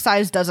that like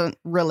size doesn't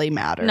really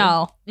matter.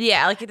 No.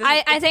 yeah, like it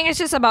doesn't, I think it's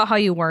just about how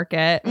you work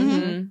it.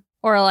 Mhm.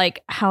 Or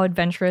like how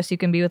adventurous you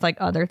can be with like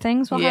other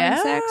things while having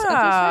sex. At the same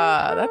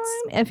time, that's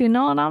if you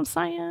know what I'm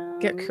saying.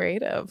 get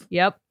creative.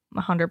 Yep,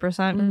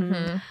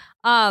 100%.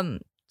 Mm-hmm.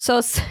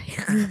 So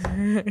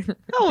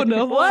Oh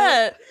no!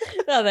 What?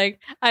 nothing.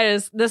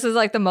 This is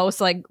like the most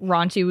like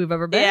raunchy we've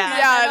ever been.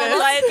 Yeah, it is.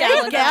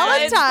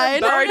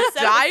 Galentine. We're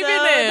diving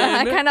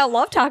I in. kind of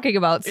love talking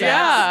about sex.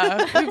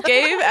 Yeah, we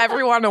gave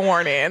everyone a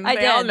warning. I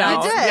They did. all know.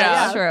 You did. That's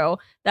Yeah. true.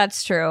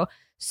 That's true.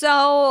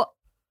 So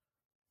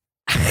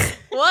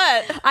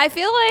What? I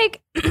feel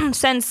like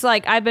since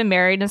like I've been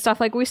married and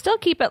stuff, like we still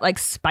keep it like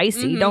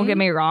spicy. Don't get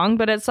me wrong,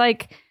 but it's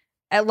like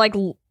at like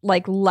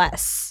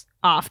less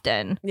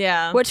often,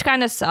 Yeah. which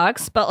kind of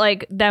sucks. But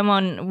like then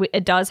when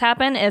it does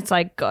happen, it's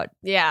like good.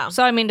 Yeah.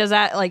 So I mean, does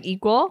that like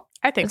equal?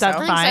 I think Is that so.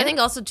 fine? I think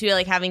also too,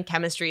 like having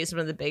chemistry is one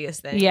of the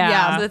biggest things.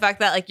 Yeah. So the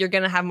fact that like you're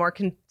gonna have more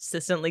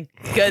consistently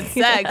good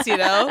sex, you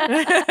know,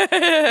 you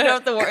don't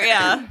have to worry.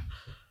 Yeah.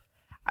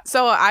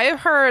 So I've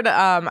heard,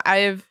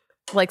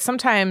 like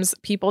sometimes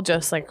people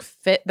just like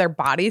their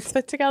bodies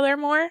fit together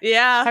more.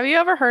 Yeah. Have you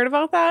ever heard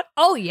about that?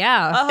 Oh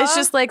yeah. It's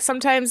just like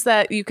sometimes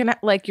that you can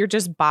like your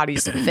just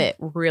bodies fit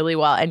really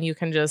well and you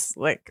can just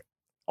like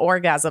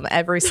orgasm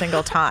every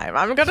single time.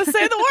 I'm gonna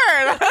say the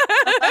word.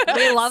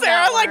 We love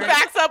Sarah that like word.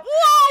 backs up.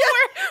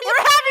 Whoa,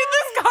 we're having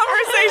this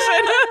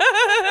conversation.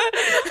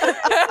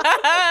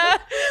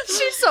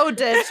 She so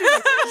did. She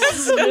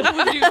was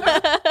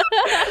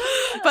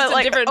But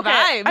like different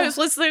vibe. I was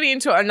listening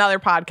to another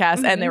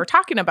podcast and they were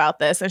talking about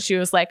this and she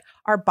was like,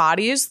 our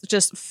bodies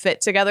just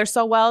fit together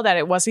so well that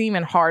it wasn't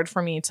even hard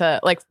for me to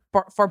like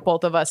for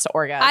both of us to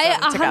orgasm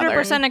I together.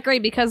 100% agree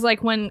because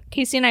like when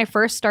Casey and I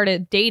first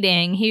started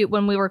dating,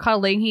 when we were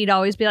cuddling, he'd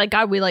always be like,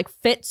 God, we like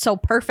fit so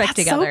perfect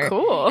together. So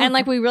cool. And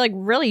like we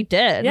really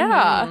did.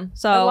 Yeah.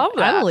 So I love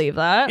that. I believe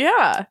that.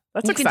 Yeah.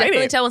 That's You can exciting.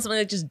 definitely tell when something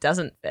like just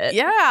doesn't fit.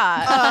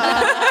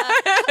 Yeah.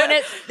 When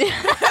it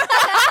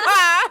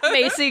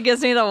Macy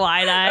gives me the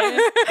wide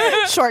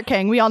eye. Short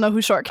King. We all know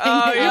who Short King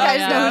is. You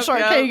guys know who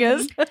Short King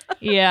is.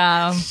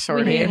 Yeah.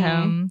 Shorty. We hate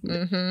him.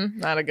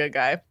 Not a good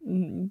guy.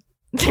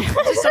 It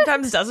just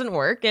sometimes doesn't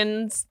work,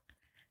 and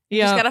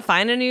you just gotta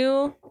find a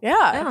new.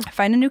 Yeah.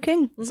 Find a new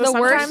king. The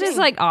worst is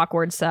like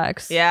awkward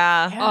sex.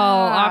 Yeah. Oh,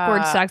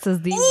 awkward sex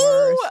is the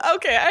worst.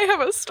 Okay, I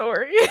have a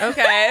story.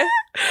 Okay.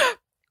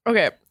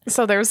 Okay,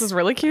 so there was this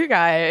really cute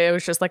guy. It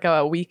was just like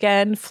a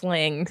weekend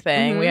fling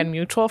thing. We had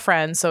mutual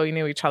friends, so we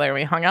knew each other, and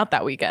we hung out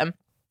that weekend.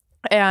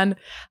 And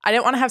I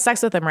didn't want to have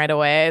sex with him right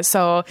away,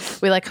 so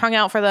we like hung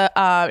out for the.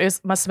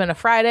 Must have been a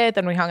Friday.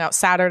 Then we hung out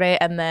Saturday,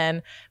 and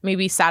then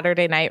maybe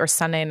Saturday night or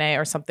Sunday night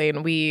or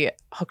something, we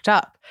hooked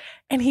up.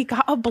 And he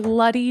got a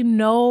bloody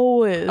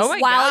nose. Oh my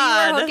While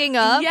God. you were hooking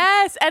up?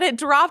 Yes, and it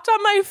dropped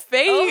on my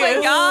face. Oh my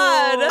God.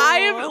 I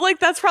am like,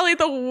 that's probably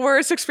the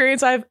worst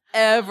experience I've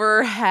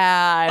ever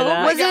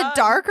had. Was it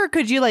dark or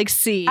could you like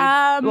see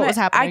what was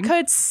happening? I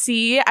could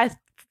see.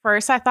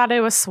 First I thought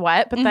it was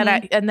sweat, but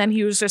then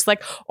he was just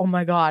like, oh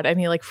my God. And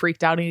he like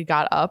freaked out and he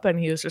got up and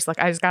he was just like,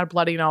 I just got a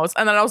bloody nose.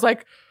 And then I was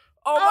like,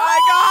 oh my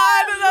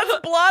God,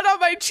 that's blood on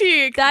my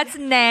cheek. That's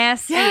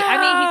nasty. Yeah.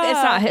 I mean,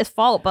 it's not his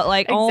fault, but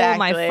like, oh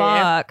my Exactly.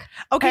 fuck.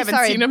 I Okay, haven't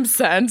sorry. seen him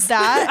since.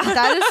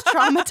 That is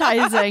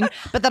traumatizing.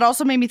 But that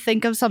also made me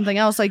think of something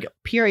else, like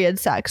period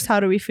sex.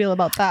 How do we feel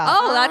about that?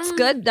 Oh, that's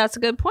good. That's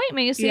a good point,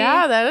 Macy.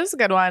 Yeah, that is a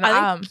good one.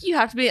 I think you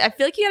have to be. I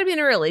feel like you got to be in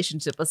a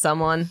relationship with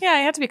someone. Yeah,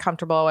 you have to be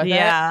comcomfortable with it.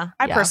 Yeah.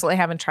 I personally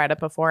haven't tried it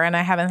before, and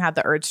I haven't had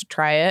the urge to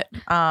try it.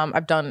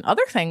 I've done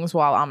other things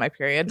while on my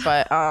period,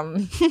 but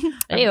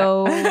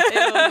Ew.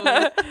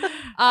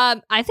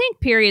 I think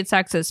period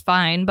sex is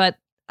fine, but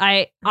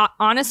I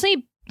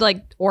honestly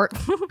like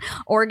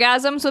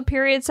orgasms with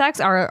period sex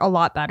are a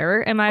lot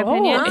better in my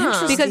opinion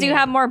because you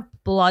have more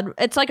blood.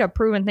 It's like a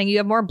proven thing. You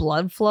have more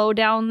blood flow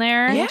down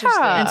there. Yeah.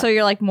 And so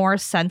you're like more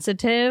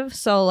sensitive.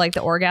 So like the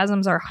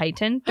orgasms are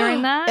heightened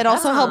during that. It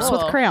also helps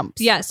with cool.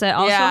 cramps. Yes, it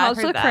also Yeah, I've helps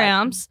heard with that.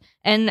 cramps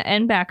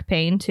and back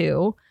pain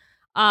too.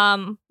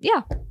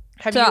 Yeah.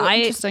 Have So you?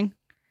 Interesting.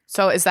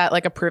 So is that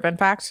like a proven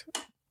fact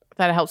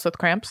that it helps with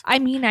cramps? I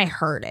mean, I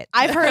heard it.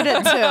 I've heard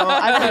it too.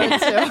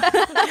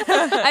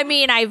 I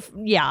mean, I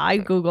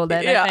Googled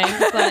it, Yeah.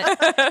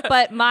 I think.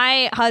 But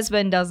my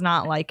husband does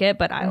not like it,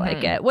 but I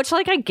like it. Which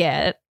like I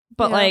get.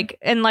 But Yeah. like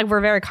and like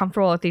we're very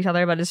comfortable with each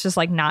other, but it's just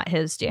like not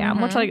his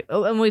jam. Which like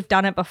and we've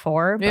done it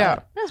before. But Yeah.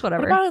 that's What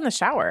whatever. about in the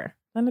shower?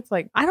 Then it's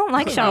like I don't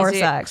like shower Easy.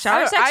 sex.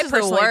 Shower sex I is the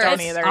personally worst. don't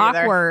It's either.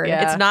 awkward.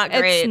 Yeah. It's not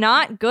great. It's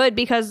not good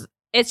because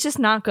it's just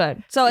not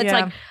good. So it's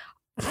Yeah. like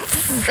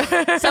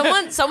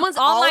Someone's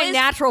all always my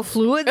natural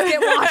fluids get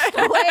washed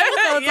away.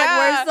 So it's Yeah. like,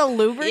 where's the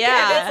lubricant?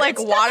 Yeah. it's like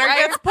water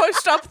gets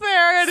pushed up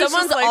there, and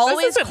Someone's it's just like,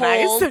 always this isn't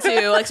cold nice.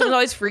 too. Like someone's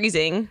always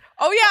freezing.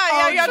 Oh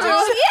yeah,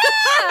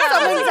 true.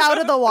 Someone's out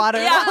of the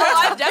water. Yeah,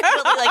 I'm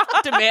definitely like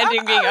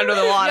demanding being under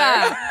the water.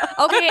 Yeah.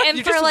 Okay, and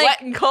You're for just like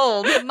wet and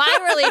cold. my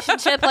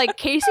relationship, like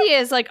Casey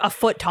is like a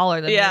foot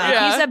taller than me. Yeah. Like,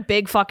 Yeah. he's a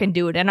big fucking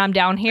dude, and I'm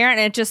down here, and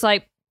it just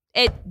like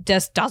it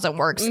just doesn't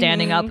work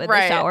standing up in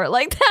right. the shower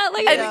like that.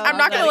 Like, And I'm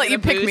not gonna Like let you a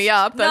pick me boost.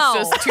 up. That's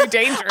No. just too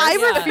dangerous.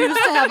 I refuse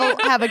to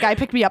have a guy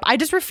pick me up. I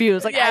just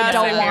refuse. Like Yeah, I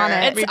don't same want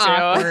here. it. Me it's too.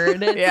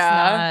 awkward. It's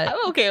Yeah. not.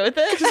 I'm okay with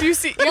it. Because you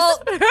see.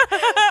 Well,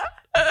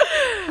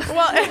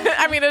 Well,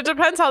 I mean, it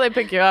depends how they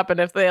pick you up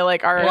and if they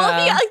like are. Well,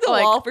 if you got like the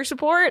like- wall for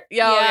support.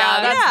 Yeah,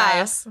 that's Yeah.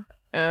 nice.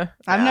 Yeah.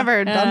 I've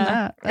never done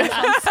that.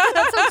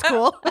 That sounds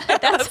cool.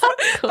 That's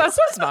That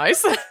sounds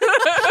nice.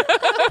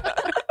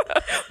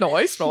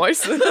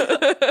 Nice.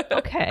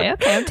 okay.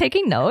 I'm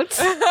taking notes.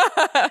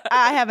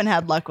 I haven't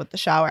had luck with the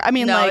shower. I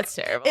mean, No, like, it's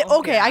terrible.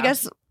 okay, Yeah. I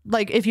guess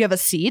like if you have a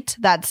seat,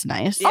 that's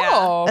nice. Yeah.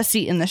 Oh, A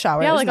seat in the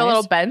shower. yeah, is like a nice.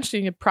 little bench.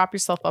 You can prop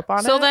yourself up on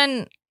it. So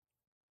then,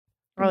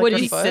 Or like would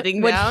your you foot.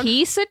 sitting would down?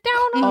 he sit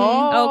down? on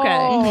Oh,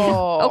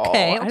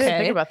 Okay, I didn't okay.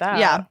 think about that.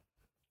 Yeah.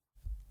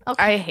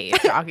 I hate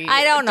doggy.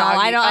 I don't know.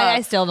 I doggy- don't.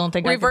 I still don't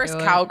think reverse I could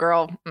do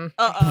cowgirl. It.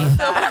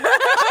 I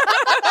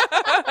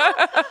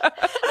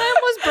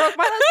almost broke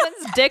my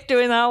husband's dick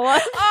doing that one.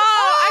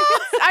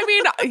 I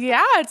mean,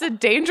 yeah, it's a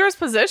dangerous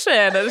position.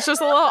 It's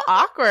just a little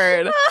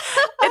awkward.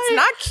 It's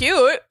not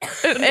cute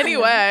in any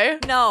way.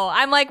 No,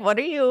 I'm like, what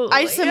are you?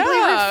 I like- simply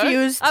Yeah.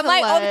 refuse to I'm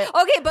like, let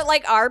okay, but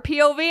like our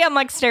POV, I'm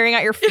like staring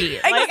at your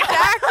feet. Like,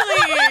 Exactly.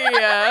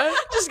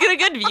 Just get a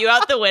good view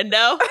out the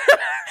window.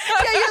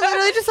 Yeah, you're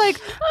literally just like,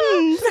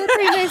 it's a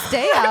pretty nice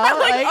day out.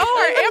 Like, Oh,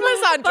 our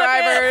Amazon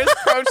drivers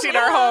approaching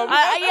our home.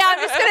 yeah, I'm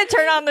just gonna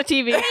turn on the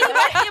TV. let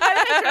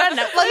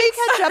me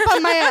catch up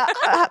on my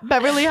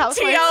Beverly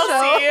Housewives show.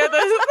 TLC.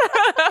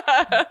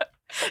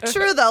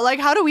 True though. Like,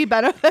 how do we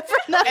benefit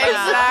from that?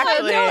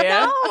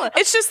 Exactly.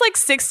 It's just like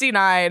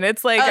 69.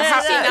 It's like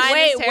 69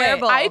 wait, is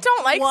terrible. I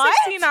don't like What?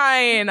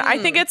 69. I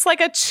think it's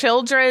like a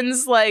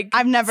children's like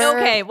I've never.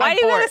 Okay, why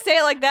do you abort. gotta say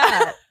it like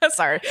that?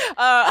 sorry.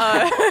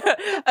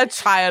 A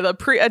child,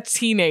 a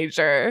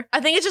teenager. I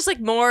think it's just like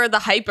more the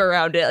hype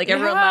around it. Like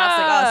everyone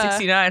laughs like, oh,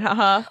 69,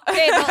 haha.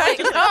 Okay, but like,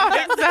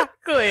 No,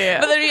 exactly.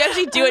 But then you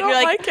actually do it and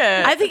you're like,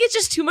 it. I think it's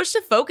just too much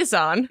to focus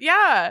on.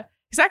 Yeah,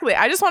 exactly.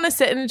 I just want to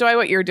sit and enjoy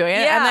what you're doing,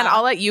 and Yeah. then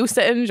I'll let you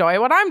sit and enjoy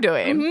what I'm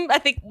doing. I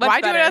think much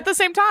Why better. do it at the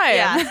same time?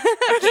 Yeah.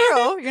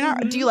 True. You're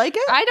not. Do you like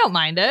it? I don't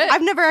mind it.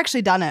 I've never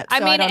actually done it. I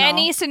so mean, don't know.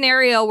 any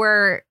scenario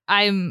where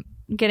I'm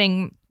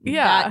getting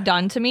Yeah. that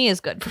done to me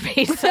is good for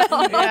me. So.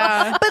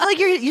 Yeah. But like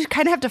you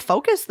kind of have to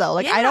focus though.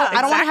 Like I Yeah,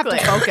 don't want to have to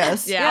exactly.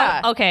 focus.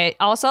 Yeah. Okay.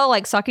 Also,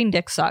 like sucking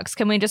dick sucks.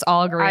 Can we just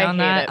all agree I on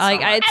hate that? it so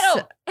Like, much.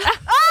 it's.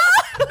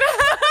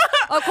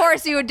 Of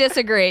course, you would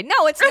disagree.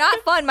 No, it's not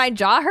fun. My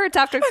jaw hurts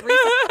after 3.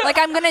 Like,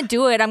 I'm gonna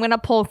do it. I'm gonna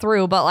pull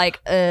through. But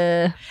like,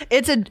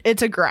 It's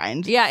a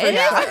grind. yeah, it's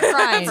Yeah. a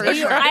grind. For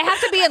sure. I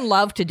have to be in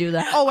love to do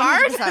that. Oh,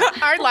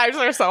 100%. Our lives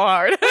are so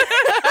hard.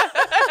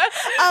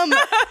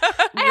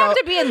 I have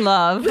to be in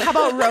love. How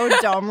about road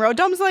dome? Road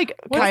dome's like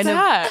What's kind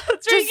that?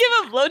 That's where you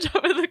give a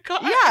blowjob in the car.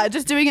 of yeah,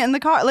 just doing it in the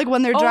car, like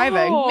when they're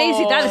driving. Oh.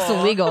 Maisie, that is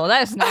illegal.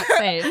 That is not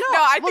safe. No,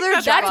 I well,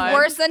 think That's fun.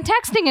 worse than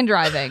texting and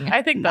driving.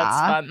 I think that's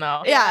Nah. fun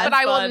though. Yeah, but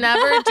it's I will fun.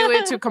 never do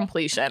it to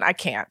completion. I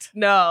can't.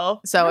 No.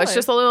 So it's Really?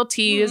 just a little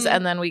tease,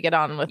 and then we get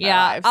on with Yeah,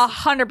 our lives.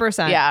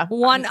 100%. Yeah.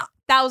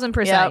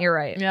 1000%. Yep. You're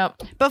right.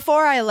 Yep.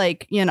 Before I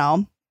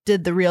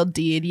did the real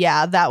deed,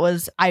 yeah,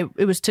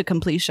 it was to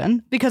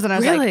completion because then I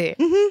was Really?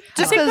 like,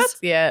 just I think because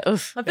that's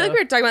oof, I feel like we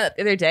were talking about that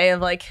the other day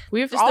of like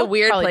we've just all the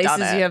weird probably places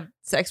done it. you have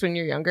sex when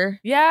you're younger.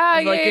 Yeah,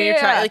 Of, like yeah, when you're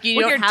trying, like you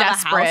when don't you're have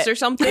desperate. a house or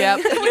something.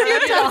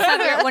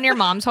 Yep. When your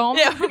mom's home.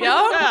 Yeah.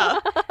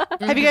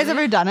 have you guys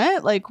ever done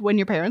it like when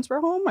your parents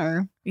were home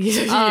or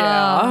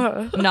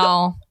Yeah.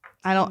 No.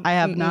 I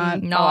have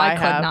not. No, Oh, I I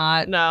could have.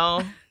 not.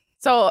 No.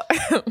 So,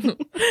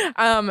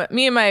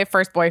 me and my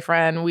first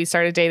boyfriend, we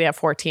started dating at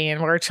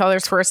 14. We're each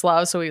other's first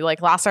love, so we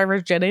like lost our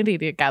virginity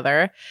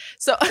together.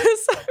 So,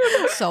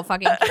 So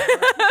fucking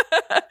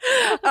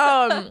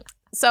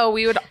so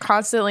we would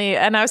constantly,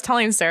 and I was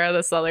telling Sarah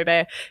this the other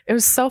day, it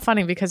was so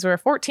funny because we were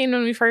 14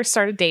 when we first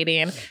started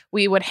dating.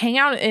 We would hang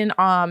out in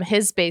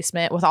his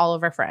basement with all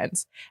of our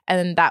friends.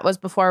 And that was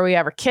before we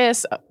ever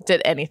kissed,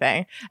 did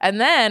anything. And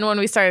then when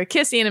we started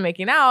kissing and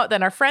making out,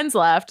 then our friends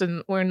left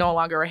and we're no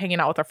longer hanging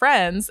out with our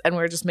friends and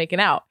we were just making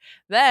out.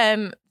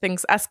 Then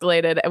things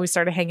escalated and we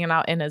started hanging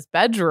out in his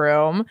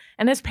bedroom,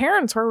 and his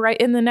parents were right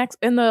in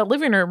the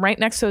living room right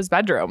next to his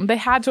bedroom. They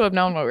had to have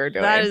known what we were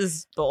doing. That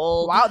is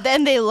bold. Wow,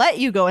 then they let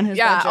you go in his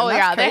yeah. bedroom. Oh That's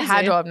yeah. They crazy.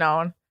 had to have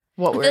known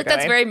what I we feel were like that's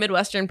doing. very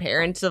Midwestern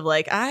parents of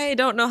like, I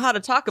don't know how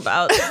to talk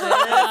about this.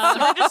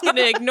 We're just going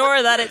to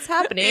ignore that it's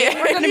happening.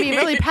 We're going to be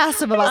really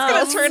passive about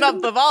I'm this. gonna turn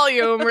up the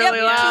volume really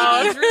Yep,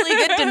 loud. TV's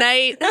really good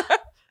tonight.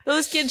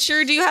 Those kids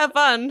sure do have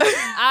fun.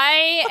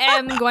 I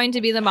am going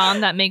to be the mom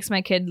that makes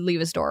my kid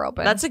leave his door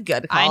open. That's a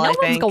good call, I know what's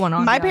think. going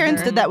on. My down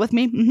parents there. did that with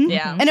me. Mhm.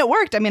 Yeah. And it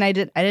worked. I mean, I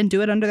didn't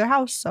do it under their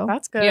house, so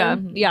That's good. Yeah,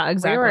 yeah,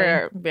 exactly.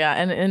 We were,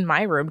 and in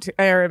my room too,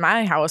 or in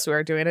my house, we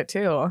were doing it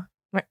too.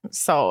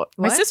 So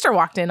my What? sister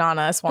walked in on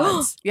us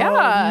once. Yeah.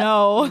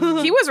 Oh,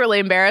 no. He was really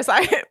embarrassed.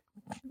 I Me would've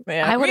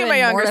and my been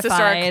younger sister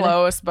are mortified.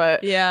 close,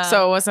 but Yeah.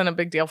 so it wasn't a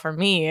big deal for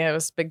me. It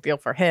was a big deal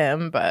for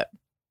him, but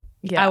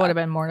yeah. I would have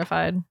been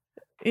mortified.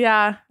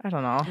 Yeah. I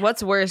don't know.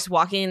 What's worse,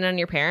 walking in on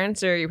your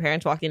parents or your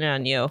parents walking in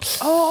on you?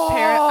 Oh,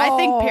 I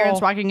think parents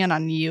walking in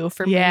on you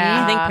for Yeah.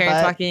 I me. think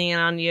parents but- walking in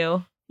on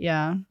you.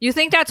 Yeah. You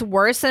think that's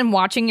worse than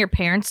watching your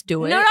parents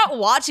do it? No, not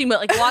watching, but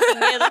like walking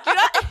in. Like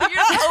you're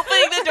not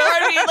opening the door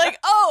and being like,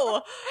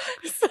 oh,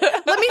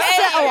 Let me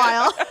sit a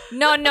while.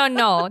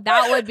 No.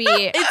 That would be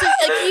It's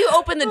like you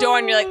open the door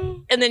and you're like,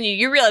 and then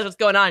you realize what's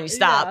going on. And you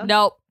stop.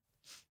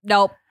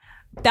 nope.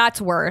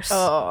 That's worse.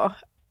 Oh,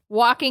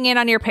 Walking in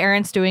on your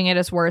parents doing it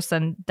is worse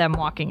than them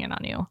walking in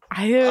on you.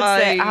 I would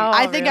say. Oh,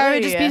 I think I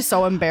would just really? be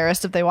so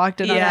embarrassed if they walked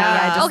in on me.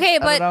 Yeah. Okay, I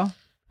don't but- know.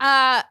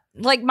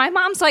 Like my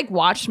mom's like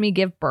watched me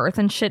give birth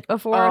and shit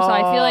before, so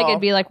I feel like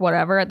it'd be like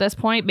whatever at this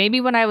point.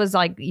 Maybe when I was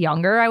like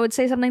younger, I would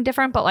say something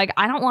different, but like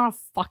I don't want to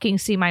fucking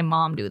see my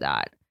mom do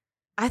that.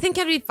 I think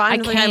I'd be fine I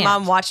with like, my can't.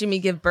 mom watching me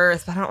give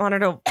birth, but I don't want her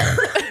to.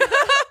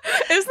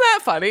 Isn't that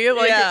funny?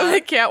 Like Yeah. they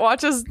can't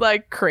watch us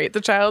like create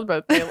the child,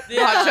 but they watch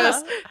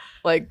us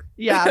like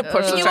Yeah.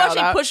 push the you child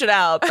actually out. push it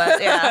out,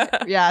 but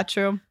yeah. Yeah,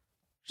 true.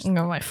 Oh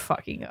my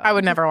fucking god! I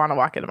would never want to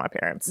walk into my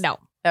parents. No.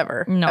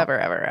 Ever. No.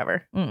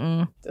 Ever.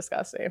 Mm-mm.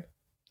 Disgusting.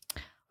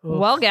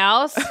 Well,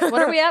 gals, what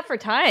are we at for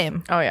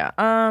time? Oh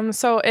yeah.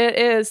 So it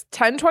is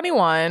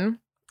 10:21.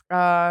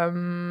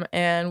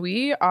 And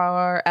we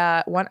are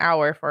at 1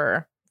 hour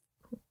for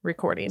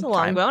recording. It's a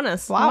long time.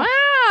 bonus. Wow.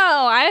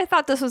 Wow, I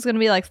thought this was gonna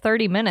be like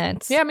 30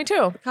 minutes. Yeah, me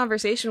too. The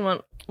conversation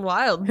went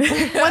wild.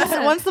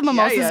 Once the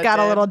mimosas yeah, it got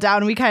a did. little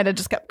down, we kind of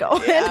just kept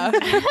going.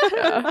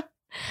 Yeah.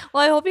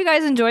 Well, I hope you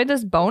guys enjoyed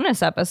this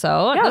bonus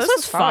episode. Yeah, this was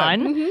was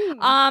fun.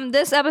 fun.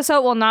 This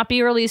episode will not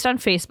be released on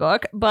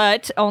Facebook,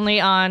 but only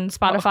on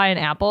Spotify and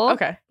Apple.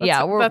 Okay.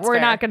 Yeah, we're fair.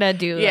 not gonna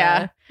do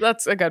Yeah,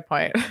 that's a good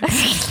point.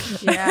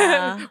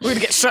 Yeah. We're going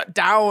to get shut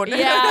down.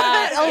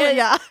 Yeah. Oh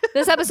yeah.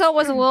 This episode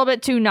was a little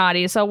bit too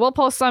naughty, so we'll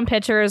post some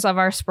pictures of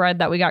our spread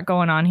that we got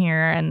going on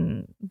here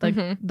and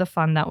the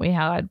fun that we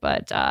had.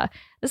 But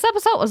this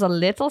episode was a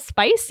little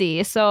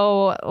spicy,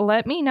 so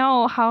let me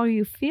know how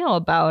you feel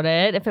about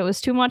it. If it was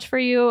too much for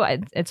you,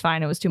 it's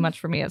fine. It was too much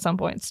for me at some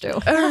points too.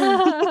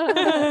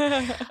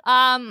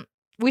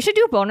 We should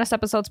do bonus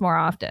episodes more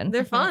often.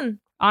 They're fun.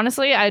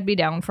 Honestly, I'd be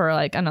down for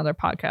like another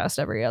podcast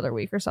every other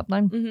week or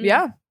something. Mhm.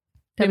 Yeah.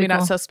 That'd Maybe be not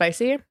cool. so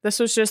spicy. This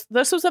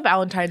was a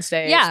Valentine's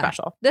Day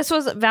special. This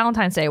was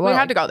Valentine's Day. Well, we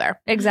had to go there.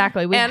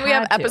 Exactly. We have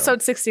had to.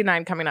 episode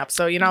 69 coming up.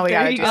 So, we got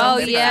to do Oh,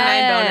 something.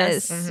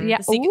 yes. bonus. Yeah.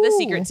 The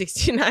secret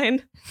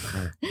 69.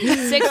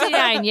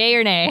 69, yay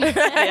or nay.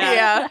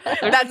 Yeah.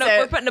 That's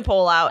We're it. putting a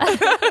poll out.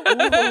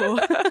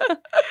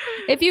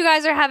 If you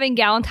guys are having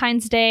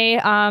Galentine's Day,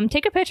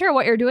 take a picture of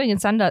what you're doing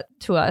and send it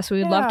to us.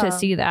 We would love to Yeah.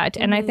 see that.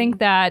 And I think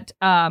that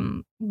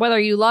whether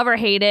you love or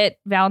hate it,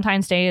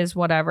 Valentine's Day is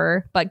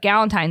whatever, but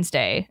Galentine's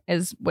Day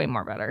is way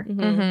more better.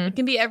 Mhm. It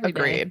can be every day.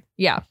 Agreed.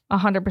 Yeah,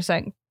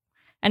 100%.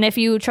 And if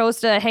you chose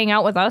to hang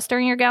out with us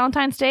during your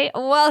Galentine's Day,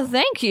 well,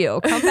 thank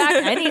you. Come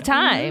back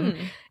anytime.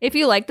 If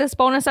you like this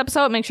bonus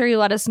episode, make sure you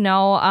let us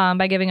know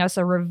by giving us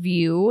a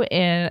review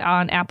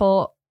on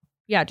Apple.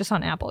 Yeah, just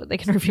on Apple. They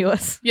can review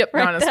us. Yep.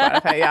 On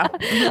Spotify.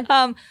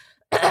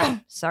 Yeah.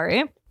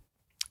 Sorry.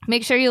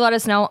 Make sure you let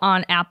us know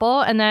on Apple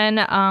and then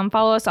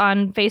follow us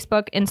on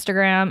Facebook,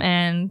 Instagram,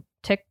 and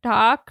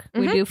TikTok.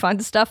 We do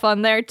fun stuff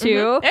on there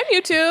too. And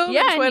YouTube.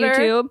 Yeah, and Twitter.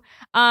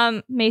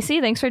 YouTube.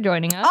 Macy, thanks for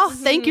joining us. Oh,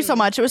 thank you so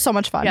much. It was so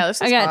much fun. Yeah, this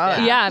is Again,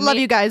 fun. yeah, Love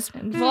you guys.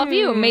 Love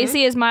you.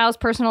 Macy is Miles'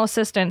 personal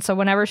assistant, so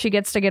whenever she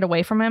gets to get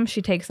away from him,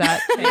 she takes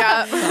that.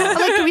 Yeah. I'm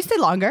like, can we stay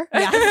longer?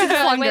 Yeah.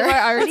 Like, wait, we're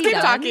already Keep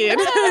done.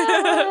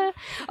 talking.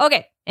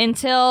 Okay,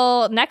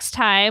 until next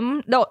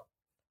time. No,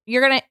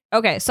 you're gonna.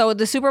 Okay, so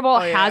the Super Bowl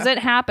hasn't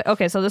happened.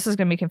 Okay, so this is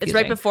gonna be confusing.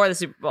 It's right before the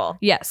Super Bowl.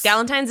 Yes.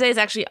 Valentine's Day is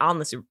actually on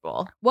the Super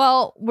Bowl.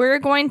 Well, we're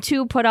going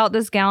to put out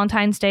this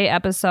Galentine's Day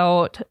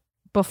episode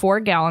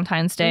before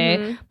Galentine's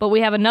Day, but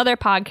we have another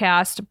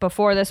podcast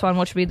before this one,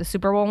 which would be the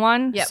Super Bowl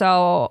one. Yep.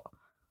 So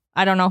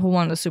I don't know who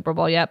won the Super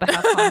Bowl yet, but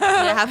have fun.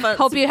 Yeah, have fun.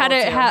 Hope you Super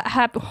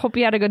had Bowl, too. hope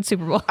you had a good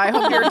Super Bowl. I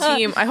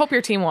hope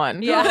your team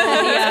won. Yeah.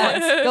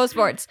 Yes. Go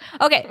sports.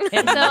 Okay.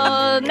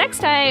 Until next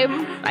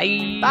time.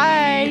 Bye.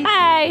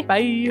 Bye.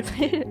 Bye.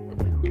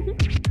 Bye.